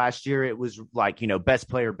end of last year, it was like, best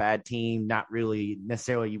player, bad team, not really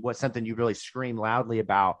necessarily something you really scream loudly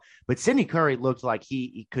about. But Sidney Curry looked like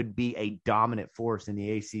he could be a dominant force in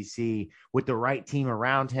the ACC with the right team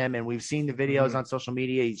around him. And we've seen the videos on social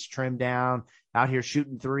media. He's trimmed down, out here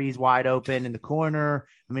shooting threes wide open in the corner.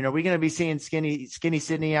 I mean, are we going to be seeing skinny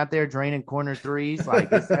Sidney out there draining corner threes? Like,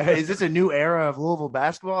 is this a new era of Louisville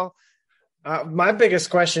basketball? My biggest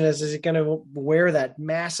question is he going to wear that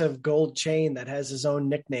massive gold chain that has his own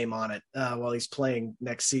nickname on it while he's playing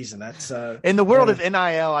next season? That's in the world of NIL,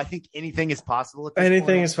 I think anything is possible.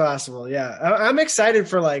 Anything is possible. Yeah. I'm excited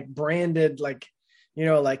for like branded, like,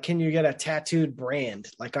 can you get a tattooed brand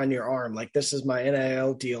like on your arm? Like, this is my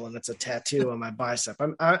NIL deal and it's a tattoo on my bicep.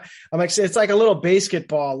 I'm excited. It's like a little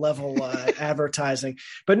basketball level advertising,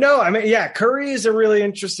 but no, I mean, yeah, Curry is a really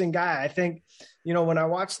interesting guy. I think, when I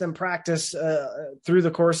watched them practice through the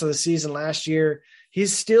course of the season last year, he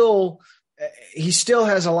still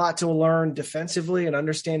has a lot to learn defensively and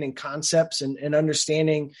understanding concepts and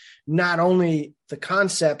understanding not only the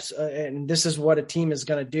concepts and this is what a team is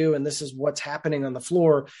going to do and this is what's happening on the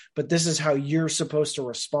floor, but this is how you're supposed to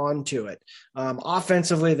respond to it.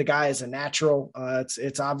 Offensively, the guy is a natural.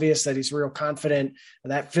 It's obvious that he's real confident,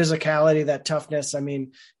 and that physicality, that toughness. I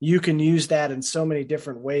mean, you can use that in so many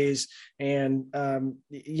different ways. And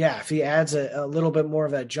if he adds a little bit more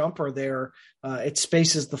of that jumper there, it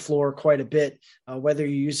spaces the floor quite a bit, whether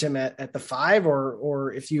you use him at the 5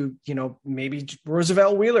 or if maybe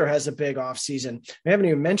Roosevelt Wheeler has a big off season. We haven't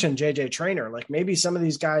even mentioned JJ Traynor. Like, maybe some of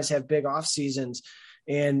these guys have big off seasons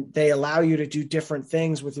and they allow you to do different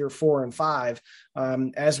things with your 4 and 5,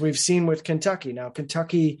 as we've seen with Kentucky. Now,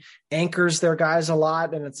 Kentucky anchors their guys a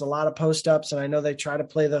lot, and it's a lot of post-ups, and I know they try to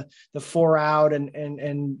play the 4 out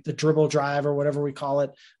and the dribble drive or whatever we call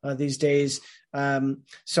it these days.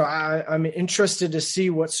 So I'm interested to see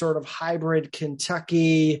what sort of hybrid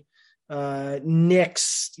Kentucky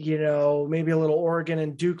Knicks, maybe a little Oregon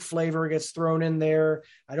and Duke flavor gets thrown in there.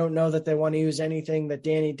 I don't know that they want to use anything that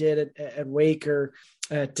Danny did at Wake or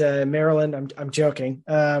at Maryland. I'm joking.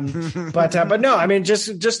 But no, I mean,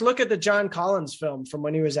 just look at the John Collins film from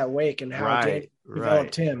when he was at Wake and how Danny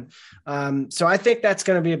developed him. So I think that's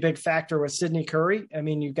going to be a big factor with Sidney Curry. I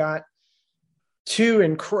mean, you've got two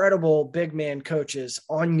incredible big man coaches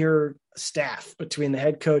on your staff between the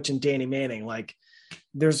head coach and Danny Manning. Like,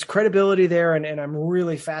 there's credibility there, and I'm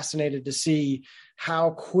really fascinated to see how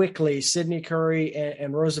quickly Sidney Curry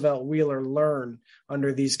and Roosevelt Wheeler learn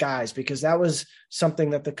under these guys, because that was something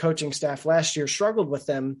that the coaching staff last year struggled with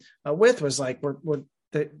them was like,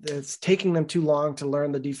 it's taking them too long to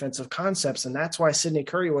learn the defensive concepts. And that's why Sidney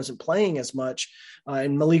Curry wasn't playing as much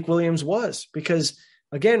and Malik Williams was, because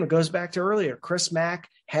again, it goes back to earlier. Chris Mack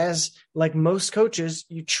has, like most coaches,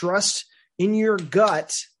 you trust in your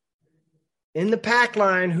gut. In the pack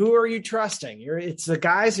line, who are you trusting? It's the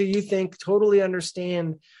guys who you think totally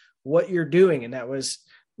understand what you're doing. And that was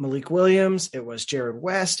Malik Williams. It was Jared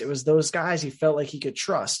West. It was those guys he felt like he could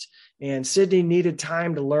trust. And Sidney needed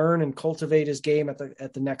time to learn and cultivate his game at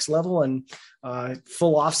the next level, and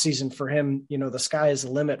full off season for him. The sky is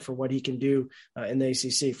the limit for what he can do in the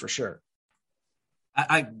ACC for sure.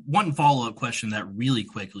 I one follow-up question that really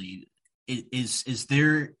quickly is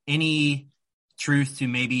there any truth to,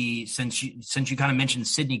 maybe since you kind of mentioned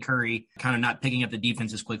Sidney Curry kind of not picking up the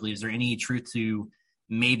defense as quickly, is there any truth to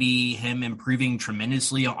maybe him improving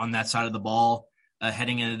tremendously on that side of the ball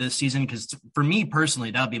heading into this season? Because for me personally,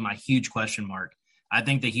 that would be my huge question mark. I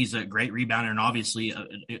think that he's a great rebounder and obviously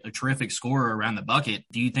a terrific scorer around the bucket.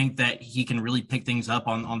 Do you think that he can really pick things up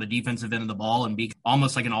on the defensive end of the ball and be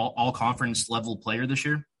almost like an all conference level player this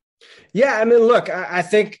year? Yeah, I mean, look, I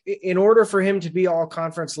think in order for him to be all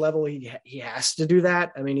conference level, he has to do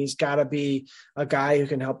that. I mean, he's got to be a guy who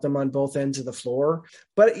can help them on both ends of the floor.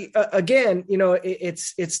 But again,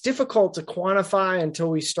 it's difficult to quantify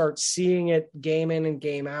until we start seeing it game in and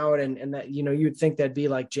game out. And that, you'd think that'd be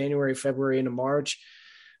like January, February into March.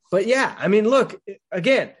 But yeah, I mean, look,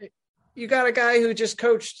 again, you got a guy who just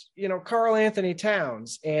coached, Karl Anthony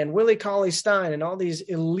Towns and Willie Cauley-Stein and all these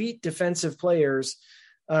elite defensive players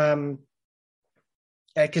at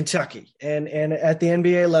Kentucky and at the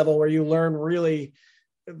NBA level, where you learn really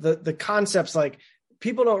the concepts. Like,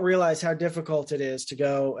 people don't realize how difficult it is to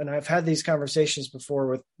go. And I've had these conversations before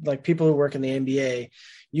with like people who work in the NBA.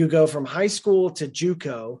 You go from high school to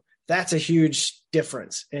JUCO. That's a huge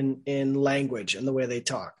difference in language and the way they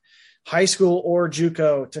talk. High school or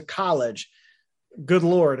JUCO to college. Good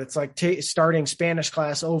Lord. It's like starting Spanish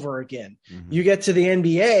class over again. Mm-hmm. You get to the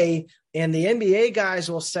NBA, and the NBA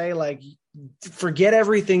guys will say, like, forget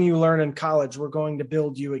everything you learn in college. We're going to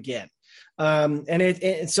build you again. So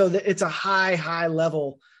it's a high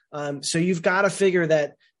level. So you've got to figure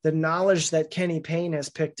that the knowledge that Kenny Payne has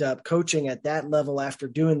picked up coaching at that level after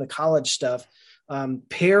doing the college stuff,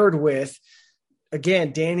 paired with,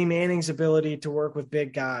 again, Danny Manning's ability to work with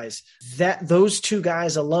big guys, that those two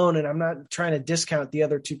guys alone, and I'm not trying to discount the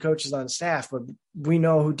other two coaches on staff, but we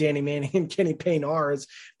know who Danny Manning and Kenny Payne are as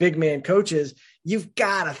big man coaches. You've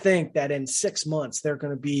got to think that in 6 months, they're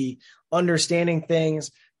going to be understanding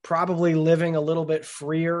things, probably living a little bit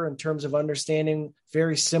freer in terms of understanding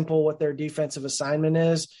very simple what their defensive assignment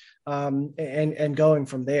is, and going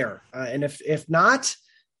from there. And if not,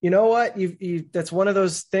 you know what? That's one of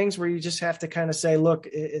those things where you just have to kind of say, look,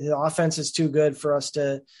 the offense is too good for us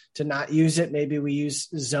to not use it. Maybe we use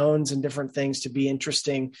zones and different things to be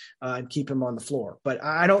interesting and keep him on the floor. But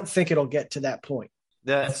I don't think it'll get to that point.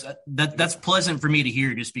 That's pleasant for me to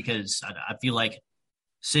hear, just because I feel like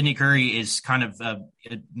Sidney Curry is kind of a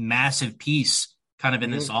massive piece kind of in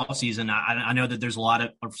this offseason. I know that there's a lot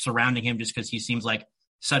of surrounding him just because he seems like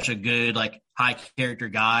such a good, like, high character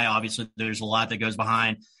guy. Obviously there's a lot that goes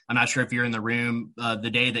behind. I'm not sure if you're in the room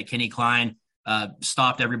the day that Kenny Klein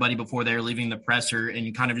stopped everybody before they were leaving the presser, and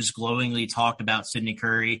you kind of just glowingly talked about Sidney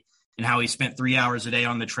Curry and how he spent 3 hours a day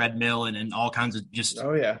on the treadmill and all kinds of just,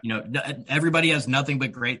 everybody has nothing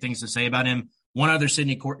but great things to say about him. One other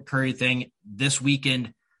Sidney Curry thing this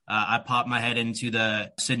weekend, I popped my head into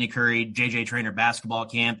the Sidney Curry JJ Trainer basketball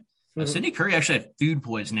camp. Sidney Curry actually had food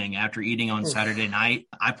poisoning after eating on Saturday night.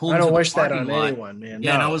 I don't wish that on anyone, man.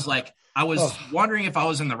 Yeah, no. And I was wondering if I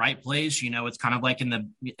was in the right place. It's kind of like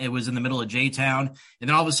it was in the middle of J-Town. And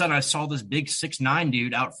then all of a sudden I saw this big 6'9"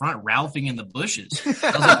 dude out front ralphing in the bushes. I was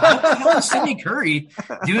like, what the hell is Sidney Curry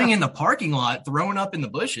doing in the parking lot, throwing up in the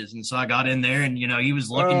bushes? And so I got in there, and, he was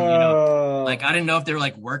looking, like, I didn't know if they were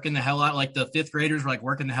like working the hell out, like the fifth graders were like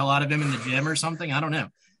working the hell out of him in the gym or something. I don't know.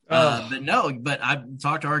 But I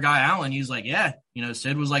talked to our guy, Alan. He's like, yeah,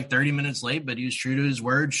 Sid was like 30 minutes late, but he was true to his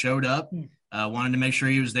word, showed up, wanted to make sure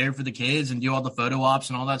he was there for the kids and do all the photo ops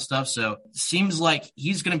and all that stuff. So seems like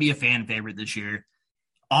he's going to be a fan favorite this year.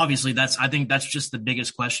 Obviously, I think that's just the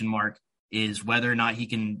biggest question mark, is whether or not he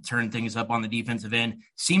can turn things up on the defensive end.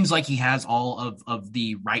 Seems like he has all of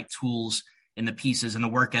the right tools and the pieces and the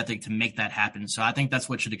work ethic to make that happen. So I think that's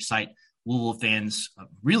what should excite Louisville fans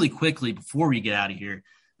really quickly before we get out of here.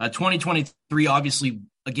 2023, obviously,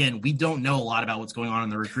 again, we don't know a lot about what's going on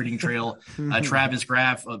the recruiting trail. Travis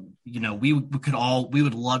Graff, we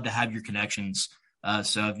would love to have your connections.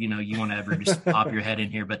 So if, you want to ever just pop your head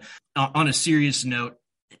in here, but on a serious note,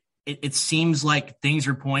 it seems like things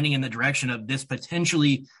are pointing in the direction of this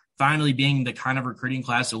potentially finally being the kind of recruiting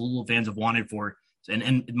class that Louisville fans have wanted for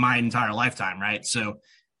in my entire lifetime. Right. So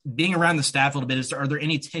being around the staff a little bit, are there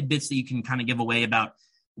any tidbits that you can kind of give away about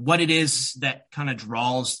what it is that kind of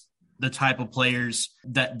draws the type of players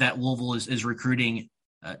that Louisville is recruiting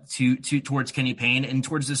towards Kenny Payne and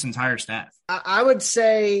towards this entire staff? I would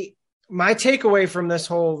say my takeaway from this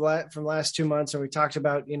from last 2 months, and we talked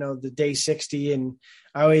about, the day 60, and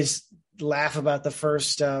I always laugh about the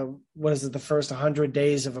first, the first 100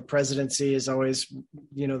 days of a presidency is always,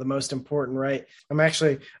 the most important, right? I'm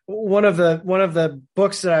actually one of the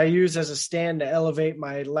books that I use as a stand to elevate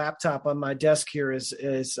my laptop on my desk here is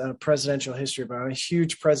presidential history, but I'm a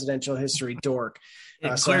huge presidential history dork.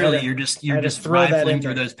 Clearly, you're just rifling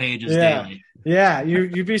through those pages daily. Yeah,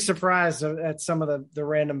 you'd be surprised at some of the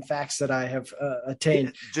random facts that I have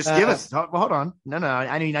attained. Just give us. Hold on. No.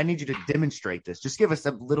 I need you to demonstrate this. Just give us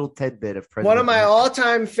a little tidbit of president. One of my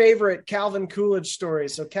all-time favorite Calvin Coolidge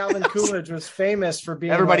stories. So Calvin Coolidge was famous for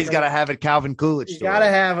being. Everybody's got to have a Calvin Coolidge story.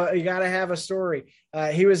 You got to have a story.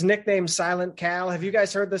 He was nicknamed Silent Cal. Have you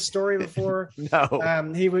guys heard this story before?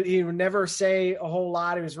 No. He would never say a whole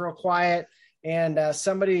lot. He was real quiet. And a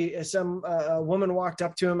woman walked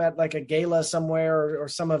up to him at like a gala somewhere or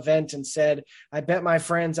some event and said, "I bet my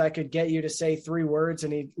friends I could get you to say 3 words."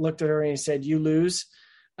 And he looked at her and he said, "You lose,"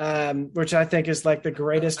 which I think is like the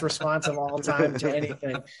greatest response of all time to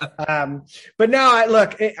anything. But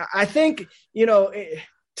no, I think,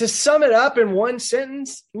 to sum it up in one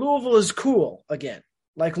sentence, Louisville is cool again.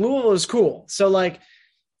 Like Louisville is cool. So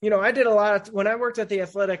I did when I worked at The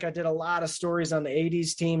Athletic, I did a lot of stories on the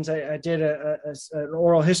 80s teams. I did an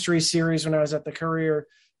oral history series when I was at the Courier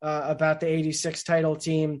about the 86 title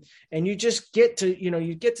team. And you just get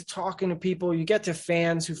to talking to people, you get to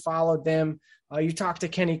fans who followed them. You talk to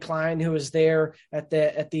Kenny Klein, who was there at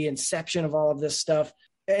the inception of all of this stuff.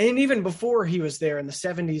 And even before he was there in the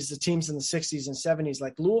 70s, the teams in the 60s and 70s,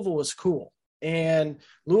 like Louisville was cool. And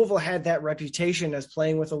Louisville had that reputation as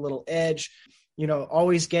playing with a little edge.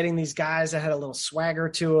 Always getting these guys that had a little swagger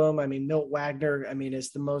to them. I mean, Milt Wagner, is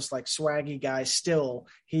the most like swaggy guy still.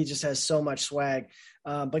 He just has so much swag.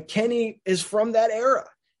 But Kenny is from that era.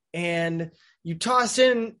 And you toss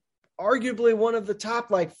in arguably one of the top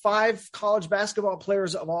 5 college basketball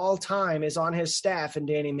players of all time is on his staff in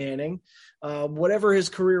Danny Manning. Whatever his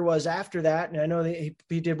career was after that, and I know that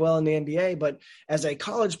he did well in the NBA, but as a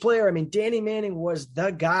college player, Danny Manning was the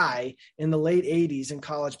guy in the late 80s in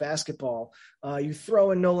college basketball. You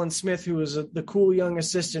throw in Nolan Smith, who was the cool young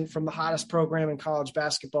assistant from the hottest program in college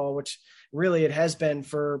basketball, which really it has been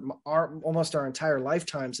for almost our entire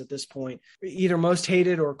lifetimes at this point, either most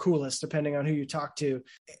hated or coolest, depending on who you talk to.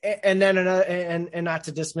 And then and not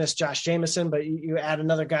to dismiss Josh Jameson, but you add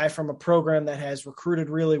another guy from a program that has recruited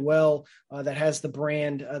really well, that has the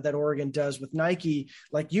brand that Oregon does with Nike.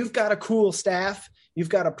 Like, you've got a cool staff, you've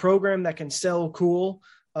got a program that can sell cool.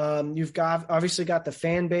 You've obviously got the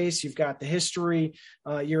fan base, you've got the history,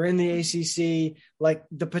 you're in the ACC. Like,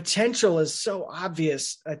 the potential is so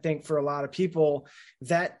obvious, I think, for a lot of people,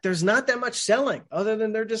 that there's not that much selling other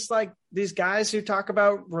than they're just like these guys who talk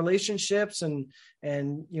about relationships and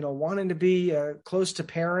wanting to be close to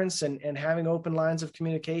parents and having open lines of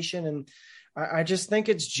communication. And I just think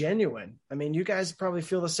it's genuine. You guys probably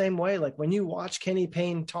feel the same way. Like, when you watch Kenny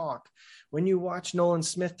Payne talk, when you watch Nolan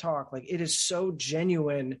Smith talk, like, it is so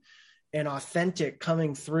genuine and authentic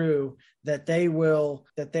coming through that they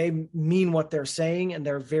mean what they're saying, and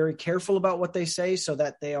they're very careful about what they say so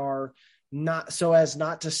that they are not so as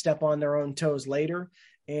not to step on their own toes later.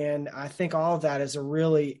 And I think all of that is a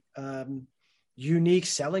really unique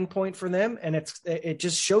selling point for them. And it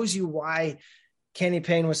just shows you why Kenny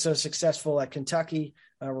Payne was so successful at Kentucky,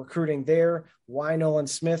 recruiting there, why Nolan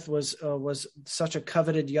Smith was such a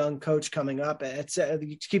coveted young coach coming up.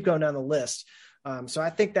 You keep going down the list. So I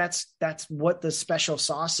think that's what the special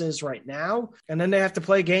sauce is right now. And then they have to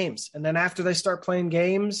play games. And then after they start playing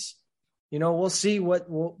games, we'll see what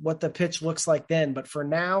the pitch looks like then. But for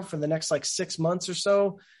now, for the next like 6 months or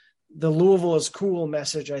so, the Louisville is cool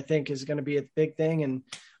message, I think, is going to be a big thing. And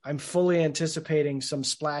I'm fully anticipating some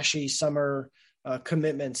splashy summer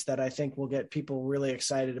commitments that I think will get people really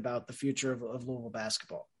excited about the future of Louisville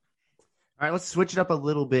basketball. All right, let's switch it up a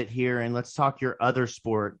little bit here and let's talk your other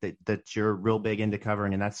sport that you're real big into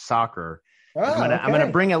covering, and that's soccer. Oh, I'm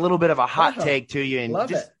gonna bring a little bit of a hot take to you and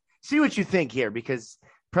just it. See what you think here, because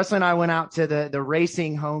Presley and I went out to the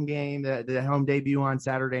racing home game, the home debut on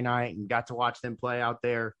Saturday night, and got to watch them play out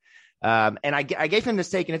there. And I gave him this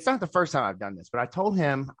take, and it's not the first time I've done this, but I told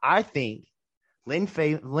him I think Lynn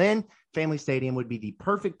Family Stadium would be the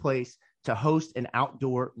perfect place to host an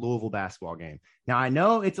outdoor Louisville basketball game. Now, I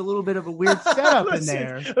know it's a little bit of a weird setup in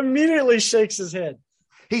there. Immediately shakes his head.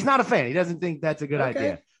 He's not a fan. He doesn't think that's a good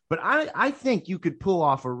idea. But I think you could pull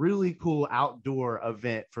off a really cool outdoor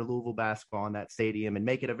event for Louisville basketball in that stadium and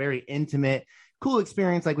make it a very intimate, cool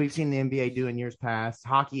experience like we've seen the NBA do in years past.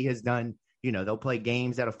 Hockey has done, they'll play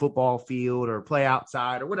games at a football field or play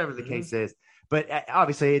outside or whatever the case is. But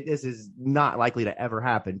obviously, this is not likely to ever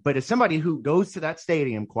happen. But as somebody who goes to that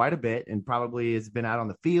stadium quite a bit and probably has been out on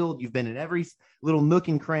the field, you've been in every little nook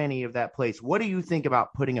and cranny of that place. What do you think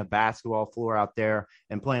about putting a basketball floor out there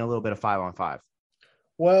and playing a little bit of 5-on-5?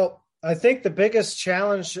 Well, I think the biggest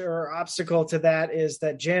challenge or obstacle to that is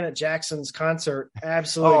that Janet Jackson's concert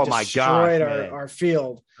absolutely destroyed our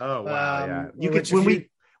field. Oh, wow. Yeah.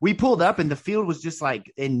 We pulled up and the field was just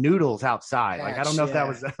like in noodles outside. Like, I don't know if that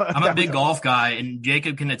was. I'm a big golf guy, and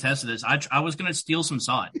Jacob can attest to this. I was going to steal some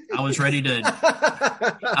sod. I was ready to.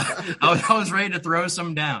 I was ready to throw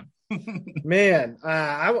some down. Man,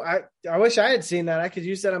 I wish I had seen that. I could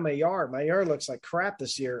use that on my yard. My yard looks like crap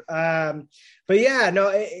this year. But yeah,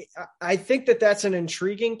 no, I think that's an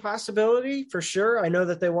intriguing possibility for sure. I know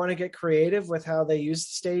that they want to get creative with how they use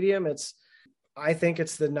the stadium. I think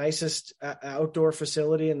it's the nicest outdoor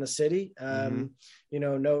facility in the city. I'm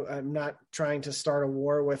not trying to start a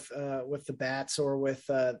war with the Bats or with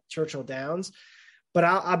Churchill Downs, but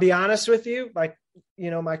I'll be honest with you. Like,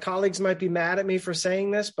 my colleagues might be mad at me for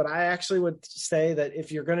saying this, but I actually would say that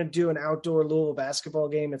if you're going to do an outdoor Louisville basketball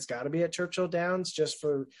game, it's got to be at Churchill Downs, just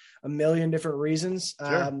for a million different reasons.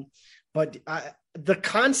 Sure. But the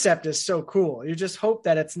concept is so cool. You just hope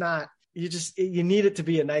that it's not. You need it to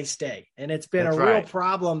be a nice day. And it's been real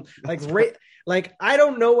problem. Like I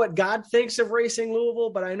don't know what God thinks of Racing Louisville,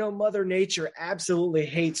 but I know Mother Nature absolutely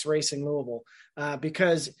hates Racing Louisville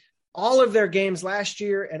because all of their games last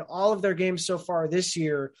year and all of their games so far this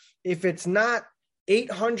year, if it's not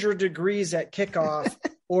 800 degrees at kickoff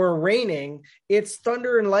or raining, it's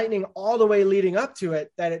thunder and lightning all the way leading up to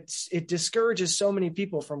it, that it discourages so many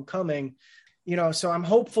people from coming. So I'm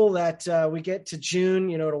hopeful that we get to June,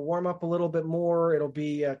 to warm up a little bit more. It'll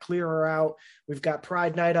be clearer out. We've got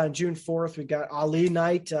Pride Night on June 4th. We've got Ali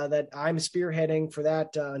Night that I'm spearheading for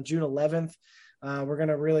that on June 11th. We're going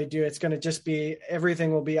to really it's going to just be,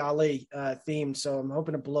 everything will be Ali themed. So I'm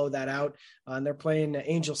hoping to blow that out. And they're playing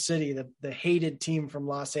Angel City, the hated team from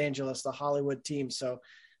Los Angeles, the Hollywood team. So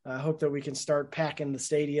I hope that we can start packing the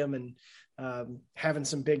stadium and having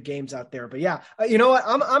some big games out there. But yeah, you know what?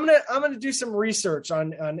 I'm gonna do some research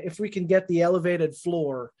on if we can get the elevated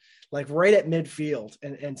floor like right at midfield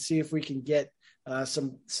and see if we can get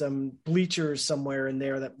some bleachers somewhere in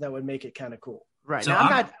there that would make it kind of cool. Right. So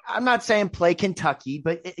now, I'm not saying play Kentucky,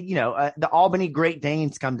 but the Albany Great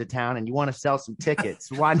Danes come to town and you want to sell some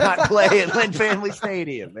tickets. Why not play at Lynn Family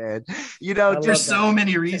Stadium, man? There's so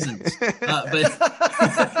many reasons. But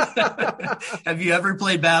have you ever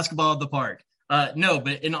played basketball at the park? No,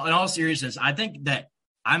 but in all seriousness, I think that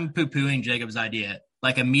I'm poo-pooing Jacob's idea,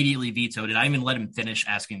 like immediately vetoed it. I even let him finish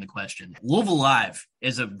asking the question. Louisville Live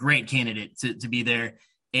is a great candidate to be there.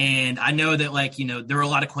 And I know that, there were a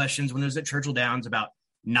lot of questions when it was at Churchill Downs about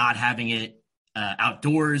not having it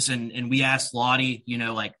outdoors. And we asked Lottie,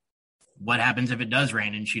 what happens if it does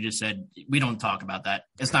rain? And she just said, we don't talk about that.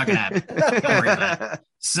 It's not going to happen. Don't worry about it.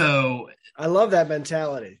 So I love that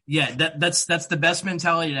mentality. Yeah, that's the best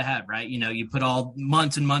mentality to have, right? You put all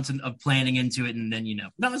months and months of planning into it, and then,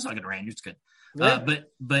 no, it's not going to rain. It's good. Yeah.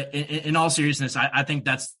 But in all seriousness, I think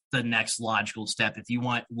that's the next logical step. If you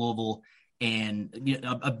want Louisville and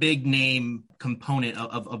a big name component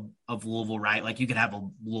of Louisville, right? Like you could have a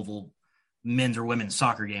Louisville men's or women's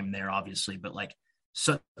soccer game there, obviously, but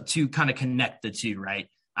so to kind of connect the two, right?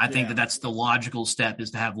 I think that's the logical step, is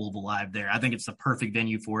to have Louisville Live there. I think it's the perfect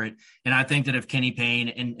venue for it. And I think that if Kenny Payne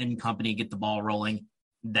and company get the ball rolling,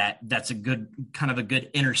 that's a good kind of a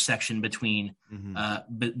good intersection between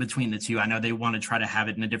between the two. I know they want to try to have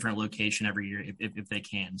it in a different location every year if they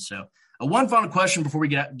can. So one final question before we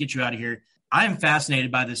get you out of here. I am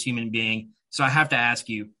fascinated by this human being, so I have to ask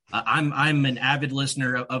you. I'm an avid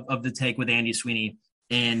listener of the Take with Andy Sweeney,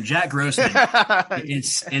 and Jack Grossman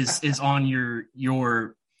is on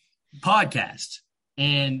your podcast,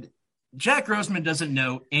 and Jack Grossman doesn't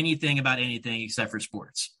know anything about anything except for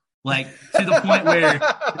sports. Like, to the point where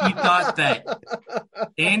he thought that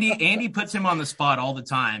Andy puts him on the spot all the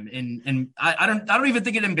time, and I don't even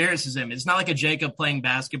think it embarrasses him. It's not like a Jacob playing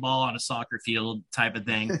basketball on a soccer field type of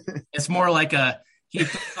thing. It's more like he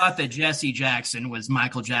thought that Jesse Jackson was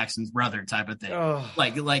Michael Jackson's brother type of thing. Oh.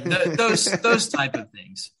 Like those type of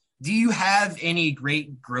things. Do you have any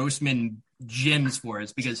great Grossman gems for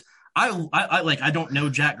us? Because I don't know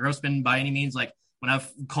Jack Grossman by any means. Like, when I've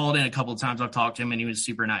called in a couple of times, I've talked to him and he was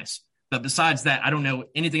super nice. But besides that, I don't know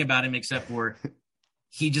anything about him except for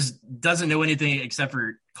he just doesn't know anything except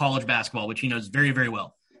for college basketball, which he knows very, very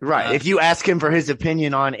well. Right. If you ask him for his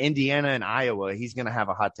opinion on Indiana and Iowa, he's going to have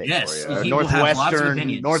a hot take for you.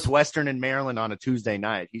 Northwestern and Maryland on a Tuesday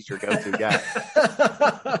night. He's your go-to guy.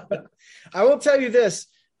 I will tell you this.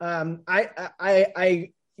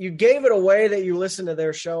 You gave it away that you listen to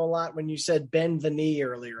their show a lot when you said bend the knee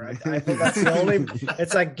earlier. I think that's the only –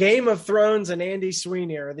 it's like Game of Thrones and Andy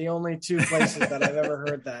Sweeney are the only two places that I've ever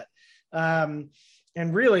heard that.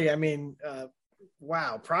 And really, I mean,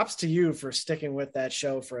 wow, props to you for sticking with that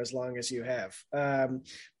show for as long as you have.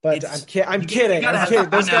 But I'm kidding.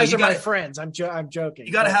 Those guys are my friends. I'm joking.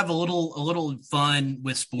 You got to have a little fun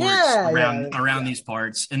with sports around these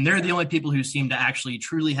parts, and they're the only people who seem to actually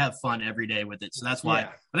truly have fun every day with it. So that's why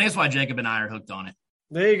I think that's why Jacob and I are hooked on it.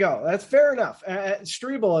 There you go. That's fair enough.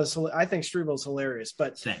 Strebel I think Strebel's hilarious,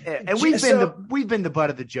 but and we've been the butt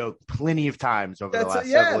of the joke plenty of times over the last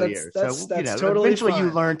several years. So that's totally eventually fine.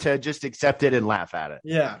 You learn to just accept it and laugh at it.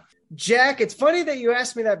 Yeah. Jack, it's funny that you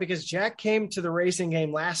asked me that because Jack came to the racing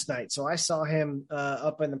game last night. So I saw him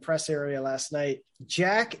up in the press area last night.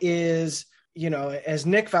 Jack is, as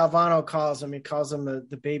Nick Valvano calls him, he calls him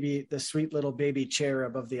the sweet little baby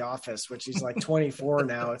cherub of the office, which he's like 24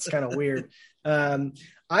 now. It's kind of weird.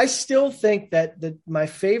 I still think that my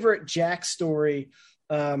favorite Jack story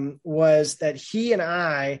was that he and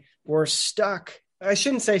I were stuck. I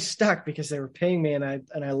shouldn't say stuck because they were paying me and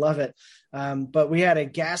I love it. But we had a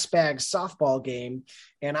gas bag softball game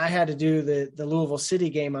and I had to do the Louisville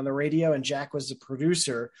City game on the radio and Jack was the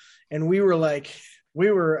producer. And I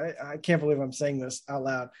can't believe I'm saying this out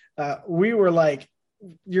loud. We were like,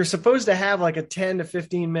 you're supposed to have like a 10 to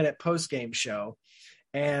 15 minute post game show.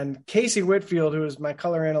 And Casey Whitfield, who was my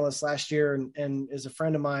color analyst last year and is a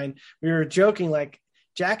friend of mine, we were joking like,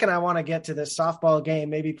 Jack and I want to get to this softball game,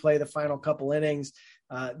 maybe play the final couple innings.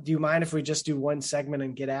 Do you mind if we just do one segment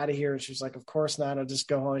and get out of here? And she's like, of course not. I'll just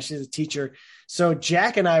go home. She's a teacher. So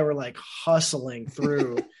Jack and I were like hustling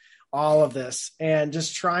through all of this and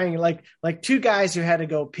just trying like two guys who had to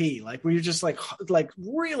go pee. Like we were just like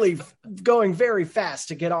really going very fast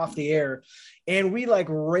to get off the air. And we like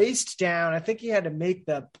raced down. I think he had to melt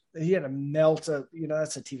that's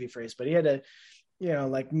a TV phrase, but he had to,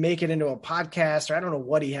 like make it into a podcast, or I don't know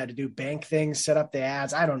what he had to do, bank things, set up the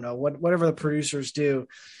ads. I don't know whatever the producers do.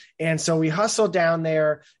 And so we hustled down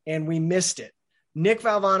there and we missed it. Nick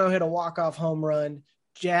Valvano hit a walk-off home run.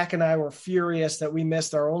 Jack and I were furious that we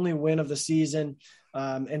missed our only win of the season.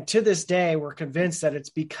 And to this day, we're convinced that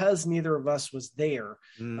it's because neither of us was there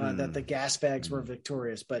that the gas bags were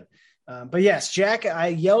victorious. But yes, Jack, I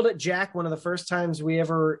yelled at Jack one of the first times we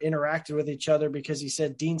ever interacted with each other because he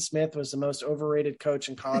said Dean Smith was the most overrated coach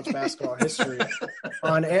in college basketball history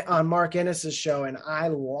on Mark Ennis's show. And I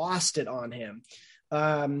lost it on him.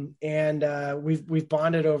 We've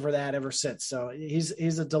bonded over that ever since. So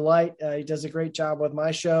he's a delight. He does a great job with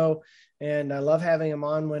my show and I love having him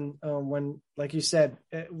on when, like you said,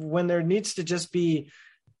 when there needs to just be,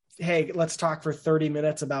 hey, let's talk for 30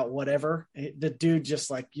 minutes about whatever. The dude you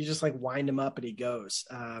just wind him up and he goes.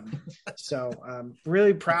 So I'm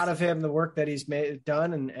really proud of him, the work that he's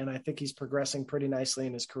done. And I think he's progressing pretty nicely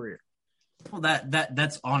in his career. Well,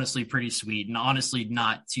 that's honestly pretty sweet and honestly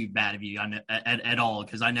not too bad of you at all.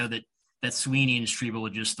 Cause I know that Sweeney and Strebel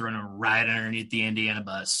would just throw him right underneath the Indiana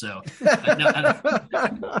bus. So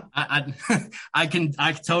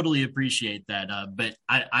I totally appreciate that. But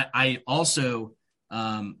I also,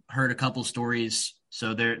 heard a couple stories.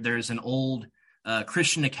 So there's an old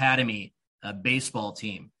Christian Academy baseball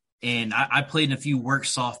team, and I played in a few work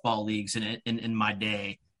softball leagues in my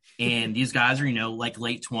day. And these guys are like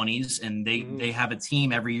late 20s, and they have a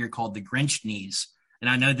team every year called the Grinch Knees. and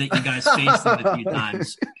I know that you guys faced them a few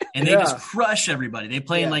times, and they just crush everybody. They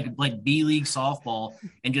play in like B League softball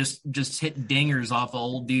and just hit dingers off of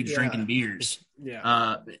old dudes drinking beers.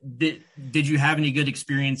 Yeah. Did you have any good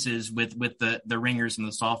experiences with the ringers in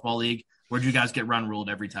the softball league, or did you guys get run ruled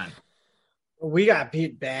every time? We got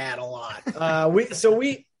beat bad a lot.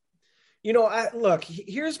 Look,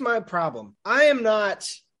 here's my problem. I'm like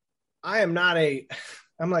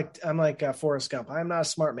Forrest Gump. I am not a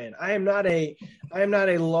smart man. I am not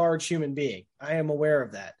a large human being. I am aware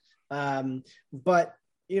of that. But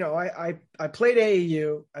I played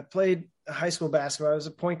AAU. I played high school basketball. I was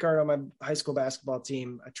a point guard on my high school basketball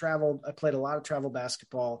team. I traveled. I played a lot of travel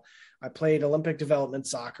basketball. I played Olympic development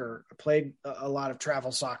soccer. I played a lot of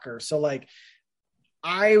travel soccer. So like,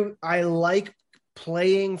 I like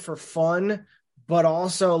playing for fun, but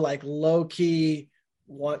also like low key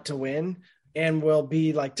want to win, and will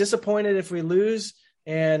be like disappointed if we lose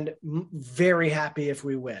and very happy if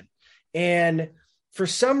we win. And for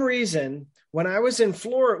some reason, when I lived in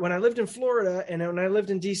Florida and when I lived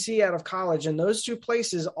in DC out of college, and those two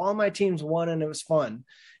places, all my teams won and it was fun.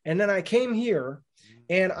 And then I came here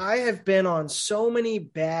and I have been on so many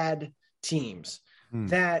bad teams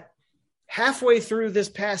that halfway through this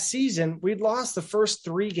past season, we'd lost the first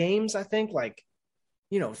 3 games, I think,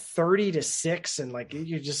 30-6. And like,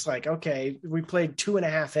 you're just like, okay, we played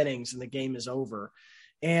 2.5 innings and the game is over.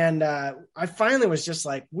 And I finally was just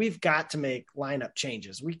like, we've got to make lineup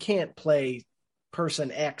changes. We can't play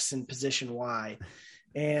person X in position Y.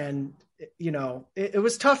 And, it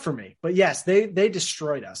was tough for me, but yes, they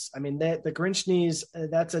destroyed us. I mean, the Grinch Knees,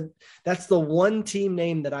 that's the one team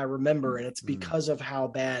name that I remember. And it's because of how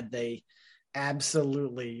bad they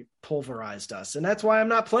absolutely pulverized us. And that's why I'm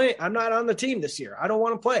not playing. I'm not on the team this year. I don't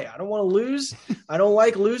want to play. I don't want to lose. I don't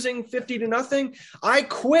like losing 50-0. I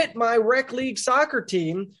quit my rec league soccer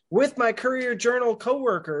team with my Courier Journal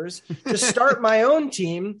coworkers to start my own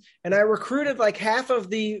team. And I recruited like half of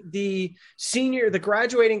the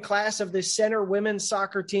graduating class of the center women's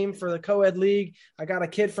soccer team for the co-ed league. I got a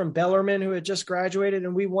kid from Bellarmine who had just graduated,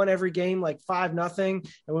 and we won every game like 5-0,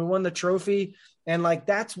 and we won the trophy. And like,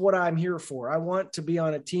 that's what I'm here for. I want to be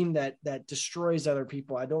on a team that destroys other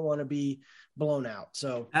people. I don't want to be blown out.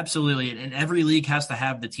 So absolutely. And every league has to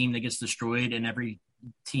have the team that gets destroyed, and every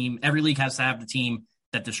league has to have the team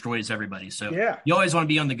that destroys everybody. So you always want to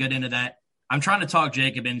be on the good end of that. I'm trying to talk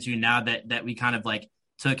Jacob into, now that we kind of like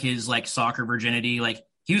took his like soccer virginity, like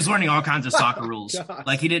he was learning all kinds of soccer rules.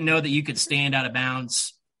 Like he didn't know that you could stand out of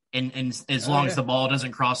bounds and as long as the ball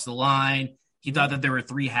doesn't cross the line. He thought that there were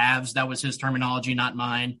 3 halves. That was his terminology, not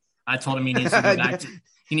mine. I told him he needs to go back to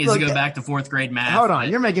to go back to 4th grade math. Hold on,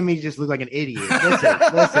 you're making me just look like an idiot. Listen.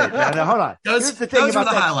 No, hold on. Those were the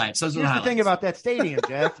highlights. Here's the thing about that stadium,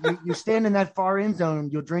 Jeff. You stand in that far end zone,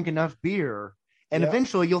 you'll drink enough beer, and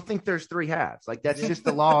eventually you'll think there's 3 halves. Like that's just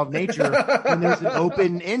the law of nature when there's an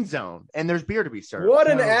open end zone and there's beer to be served. What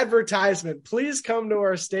an advertisement. Please come to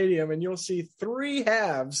our stadium and you'll see 3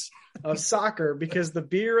 halves of soccer because the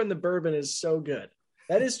beer and the bourbon is so good.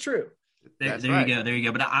 That is true. There you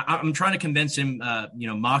go. But I'm trying to convince him,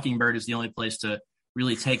 Mockingbird is the only place to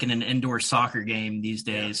really take in an indoor soccer game these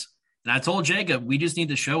days. And I told Jacob, we just need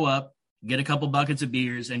to show up, get a couple buckets of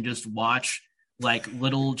beers, and just watch like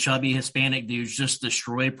little chubby Hispanic dudes just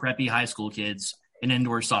destroy preppy high school kids in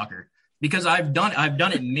indoor soccer. Because I've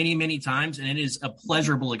done it many, many times, and it is a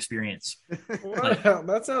pleasurable experience. Wow,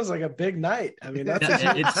 that sounds like a big night. I mean, that's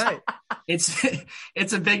a big night.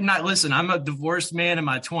 It's a big night. Listen, I'm a divorced man in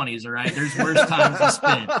my 20s. All right, there's worse times to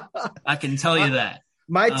spend. I can tell you that.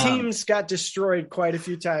 My teams got destroyed quite a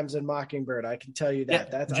few times in Mockingbird. I can tell you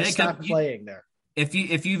that. Jacob, I stopped playing there. If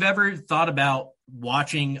you've ever thought about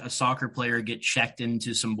watching a soccer player get checked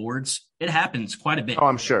into some boards, it happens quite a bit. Oh,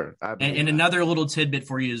 I'm sure. And another little tidbit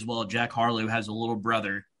for you as well. Jack Harlow has a little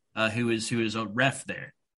brother who is a ref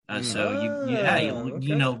there. Rub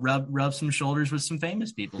some shoulders with some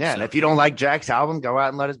famous people. Yeah, and if you don't like Jack's album, go out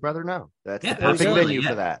and let his brother know. That's the perfect venue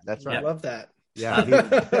for that. That's right. I love that. Yeah,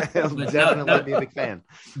 he'll definitely be a big fan.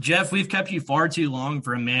 Jeff, we've kept you far too long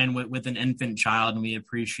for a man with an infant child, and we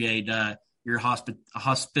appreciate your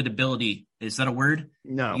hospitability. Is that a word?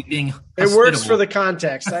 No. You being it works for the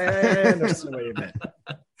context. I understand what you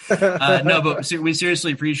meant. No, but we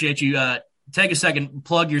seriously appreciate you. Take a second,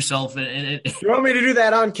 plug yourself. You want me to do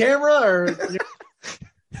that on camera, or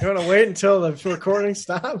you want to wait until the recording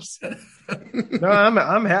stops? No,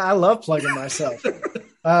 I love plugging myself.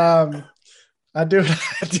 I do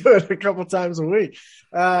it a couple times a week.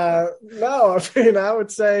 No, I mean, I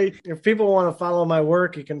would say if people want to follow my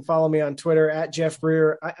work, you can follow me on Twitter at Jeff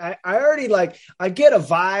Greer. I already I get a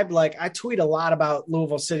vibe. Like I tweet a lot about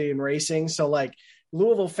Louisville City and racing. So like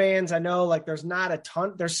Louisville fans, I know like there's not a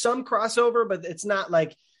ton, there's some crossover, but it's not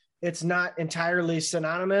entirely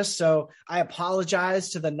synonymous. So I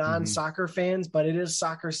apologize to the non-soccer fans, but it is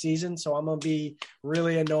soccer season. So I'm going to be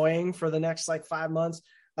really annoying for the next like 5 months.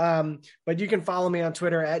 But you can follow me on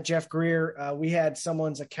Twitter at Jeff Greer. We had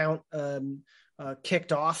someone's account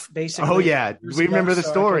kicked off basically. Oh yeah. We remember the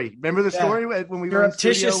story. Remember the story when we were in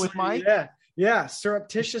studio with Mike? Yeah.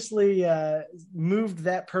 Surreptitiously moved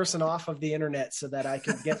that person off of the internet so that I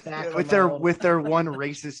could get back with their one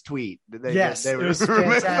racist tweet. It was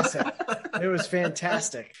fantastic. It was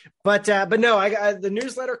fantastic. But no, the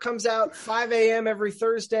newsletter comes out 5 a.m. every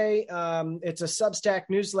Thursday. It's a Substack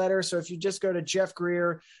newsletter. So if you just go to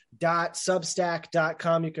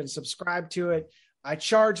jeffgreer.substack.com, you can subscribe to it. I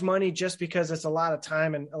charge money just because it's a lot of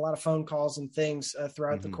time and a lot of phone calls and things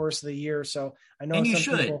throughout the course of the year. So I know, and you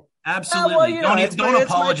should people, absolutely don't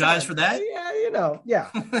apologize for that. Yeah.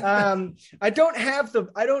 I don't have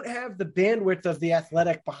the bandwidth of The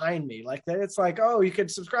Athletic behind me. Like that, it's like, oh, you can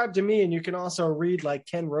subscribe to me and you can also read like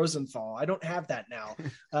Ken Rosenthal. I don't have that now,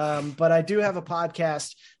 but I do have a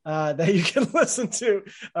podcast that you can listen to,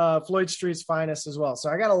 Floyd Street's Finest as well.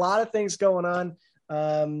 So I got a lot of things going on.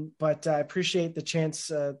 But I appreciate the chance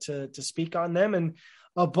to speak on them. And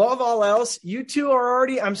above all else, you two are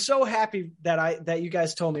already, I'm so happy that you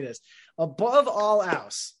guys told me this. Above all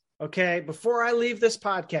else, okay, before I leave this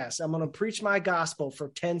podcast, I'm going to preach my gospel for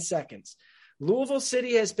 10 seconds. Louisville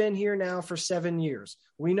City has been here now for 7 years.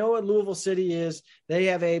 We know what Louisville City is. They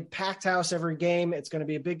have a packed house every game. It's going to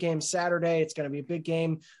be a big game Saturday. It's going to be a big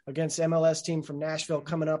game against MLS team from Nashville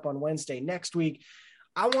coming up on Wednesday next week.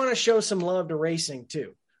 I want to show some love to racing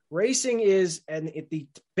too. Racing is the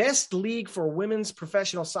best league for women's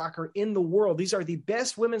professional soccer in the world. These are the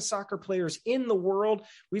best women's soccer players in the world.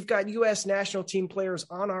 We've got U.S. national team players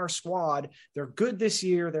on our squad. They're good this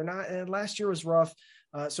year. They're not. Last year was rough.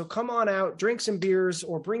 So come on out, drink some beers,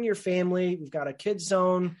 or bring your family. We've got a kids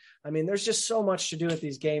zone. I mean, there's just so much to do at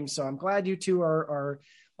these games. So I'm glad you two are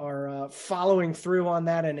following through on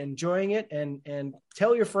that and enjoying it, and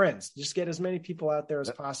tell your friends. Just get as many people out there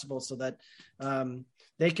as possible so that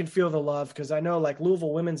they can feel the love. Because I know like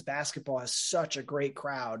Louisville women's basketball has such a great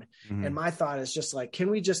crowd. And my thought is just like,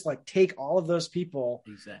 can we just like take all of those people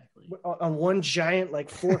on one giant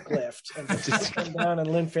like forklift and just come down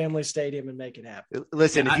and Lynn Family Stadium and make it happen?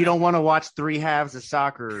 Listen, if you don't want to watch 3 halves of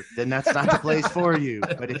soccer, then that's not the place for you.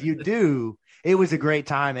 But if you do, it was a great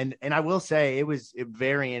time. And I will say it was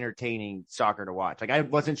very entertaining soccer to watch. Like I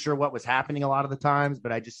wasn't sure what was happening a lot of the times,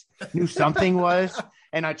 but I just knew something was.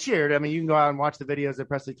 And I cheered. I mean, you can go out and watch the videos at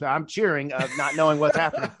Presley. I'm cheering of not knowing what's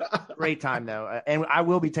happening. Great time though. And I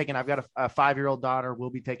will be I've got a 5-year-old daughter. We'll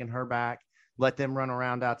be taking her back, let them run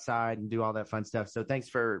around outside and do all that fun stuff. So thanks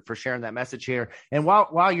for sharing that message here. And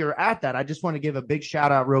while you're at that, I just want to give a big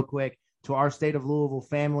shout out real quick to our State of Louisville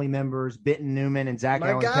family members, Benton Newman and Zach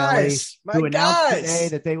Allen Kelly, who announced today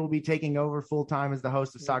that they will be taking over full-time as the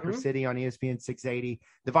host of Soccer City on ESPN 680.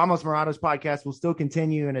 The Vamos Morados podcast will still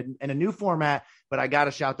continue in a new format, but I got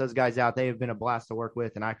to shout those guys out. They have been a blast to work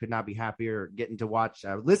with, and I could not be happier getting to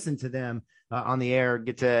listen to them on the air,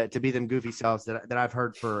 get to be them goofy selves that I've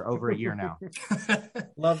heard for over a year now.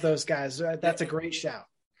 Love those guys. That's a great shout.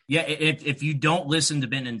 Yeah, if you don't listen to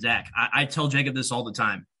Ben and Zach, I tell Jacob this all the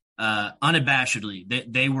time. Unabashedly,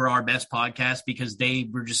 they were our best podcast because they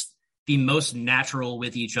were just the most natural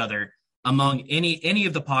with each other among any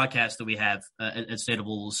of the podcasts that we have at State of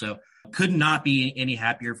Louisville. So could not be any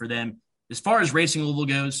happier for them. As far as Racing Louisville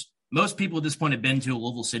goes, most people at this point have been to a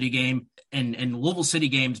Louisville City game, and Louisville City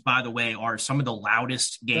games, by the way, are some of the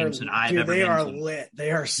loudest games that I've ever been to. They are lit.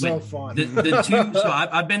 They are so fun. The two, so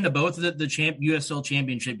I've been to both of the USL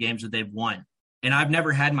Championship games that they've won. And I've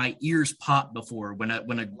never had my ears pop before when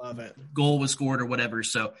a goal was scored or whatever.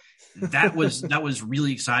 So that was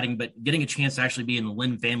really exciting. But getting a chance to actually be in the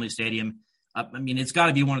Lynn Family Stadium, I mean, it's got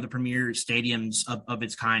to be one of the premier stadiums of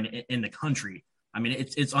its kind in the country. I mean,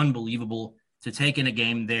 it's unbelievable to take in a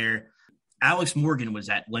game there. Alex Morgan was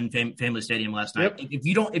at Lynn Family Stadium last night. Yep.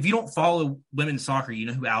 If you don't follow women's soccer, you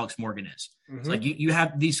know who Alex Morgan is. It's like you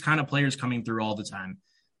have these kind of players coming through all the time,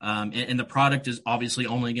 and the product is obviously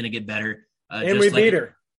only going to get better. And we beat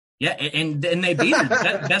her. Yeah, and they beat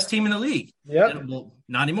her. Best team in the league. Yeah. Well,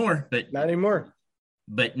 not anymore.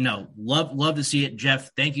 But no, love to see it.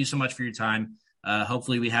 Jeff, thank you so much for your time.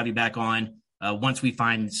 Hopefully we have you back on once we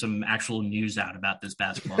find some actual news out about this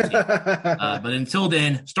basketball team. But until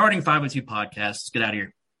then, starting 502 podcast. Let's get out of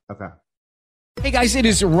here. Okay. Hey guys, it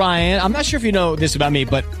is Ryan. I'm not sure if you know this about me,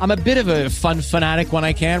 but I'm a bit of a fun fanatic when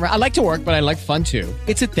I can. I like to work, but I like fun too.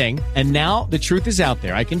 It's a thing. And now the truth is out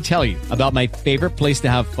there. I can tell you about my favorite place to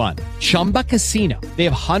have fun. Chumba Casino. They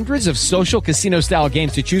have hundreds of social casino style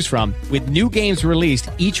games to choose from with new games released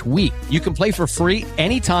each week. You can play for free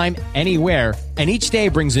anytime, anywhere. And each day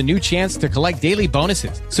brings a new chance to collect daily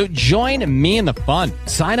bonuses. So join me in the fun.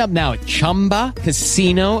 Sign up now at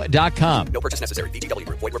ChumbaCasino.com. No purchase necessary. VGW.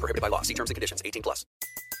 Void where prohibited by law. See terms and conditions. 18+.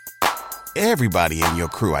 Everybody in your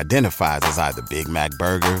crew identifies as either Big Mac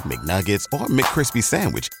Burger, McNuggets, or McCrispy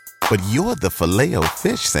Sandwich. But you're the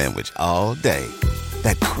Filet-O-Fish Sandwich all day.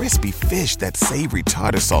 That crispy fish, that savory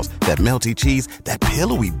tartar sauce, that melty cheese, that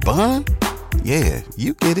pillowy bun. Yeah,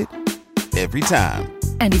 you get it. Every time.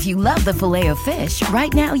 And if you love the Filet-O-Fish,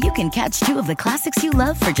 right now you can catch two of the classics you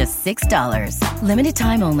love for just $6. Limited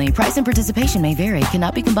time only. Price and participation may vary.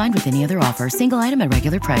 Cannot be combined with any other offer. Single item at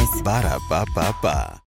regular price. Ba-da-ba-ba-ba.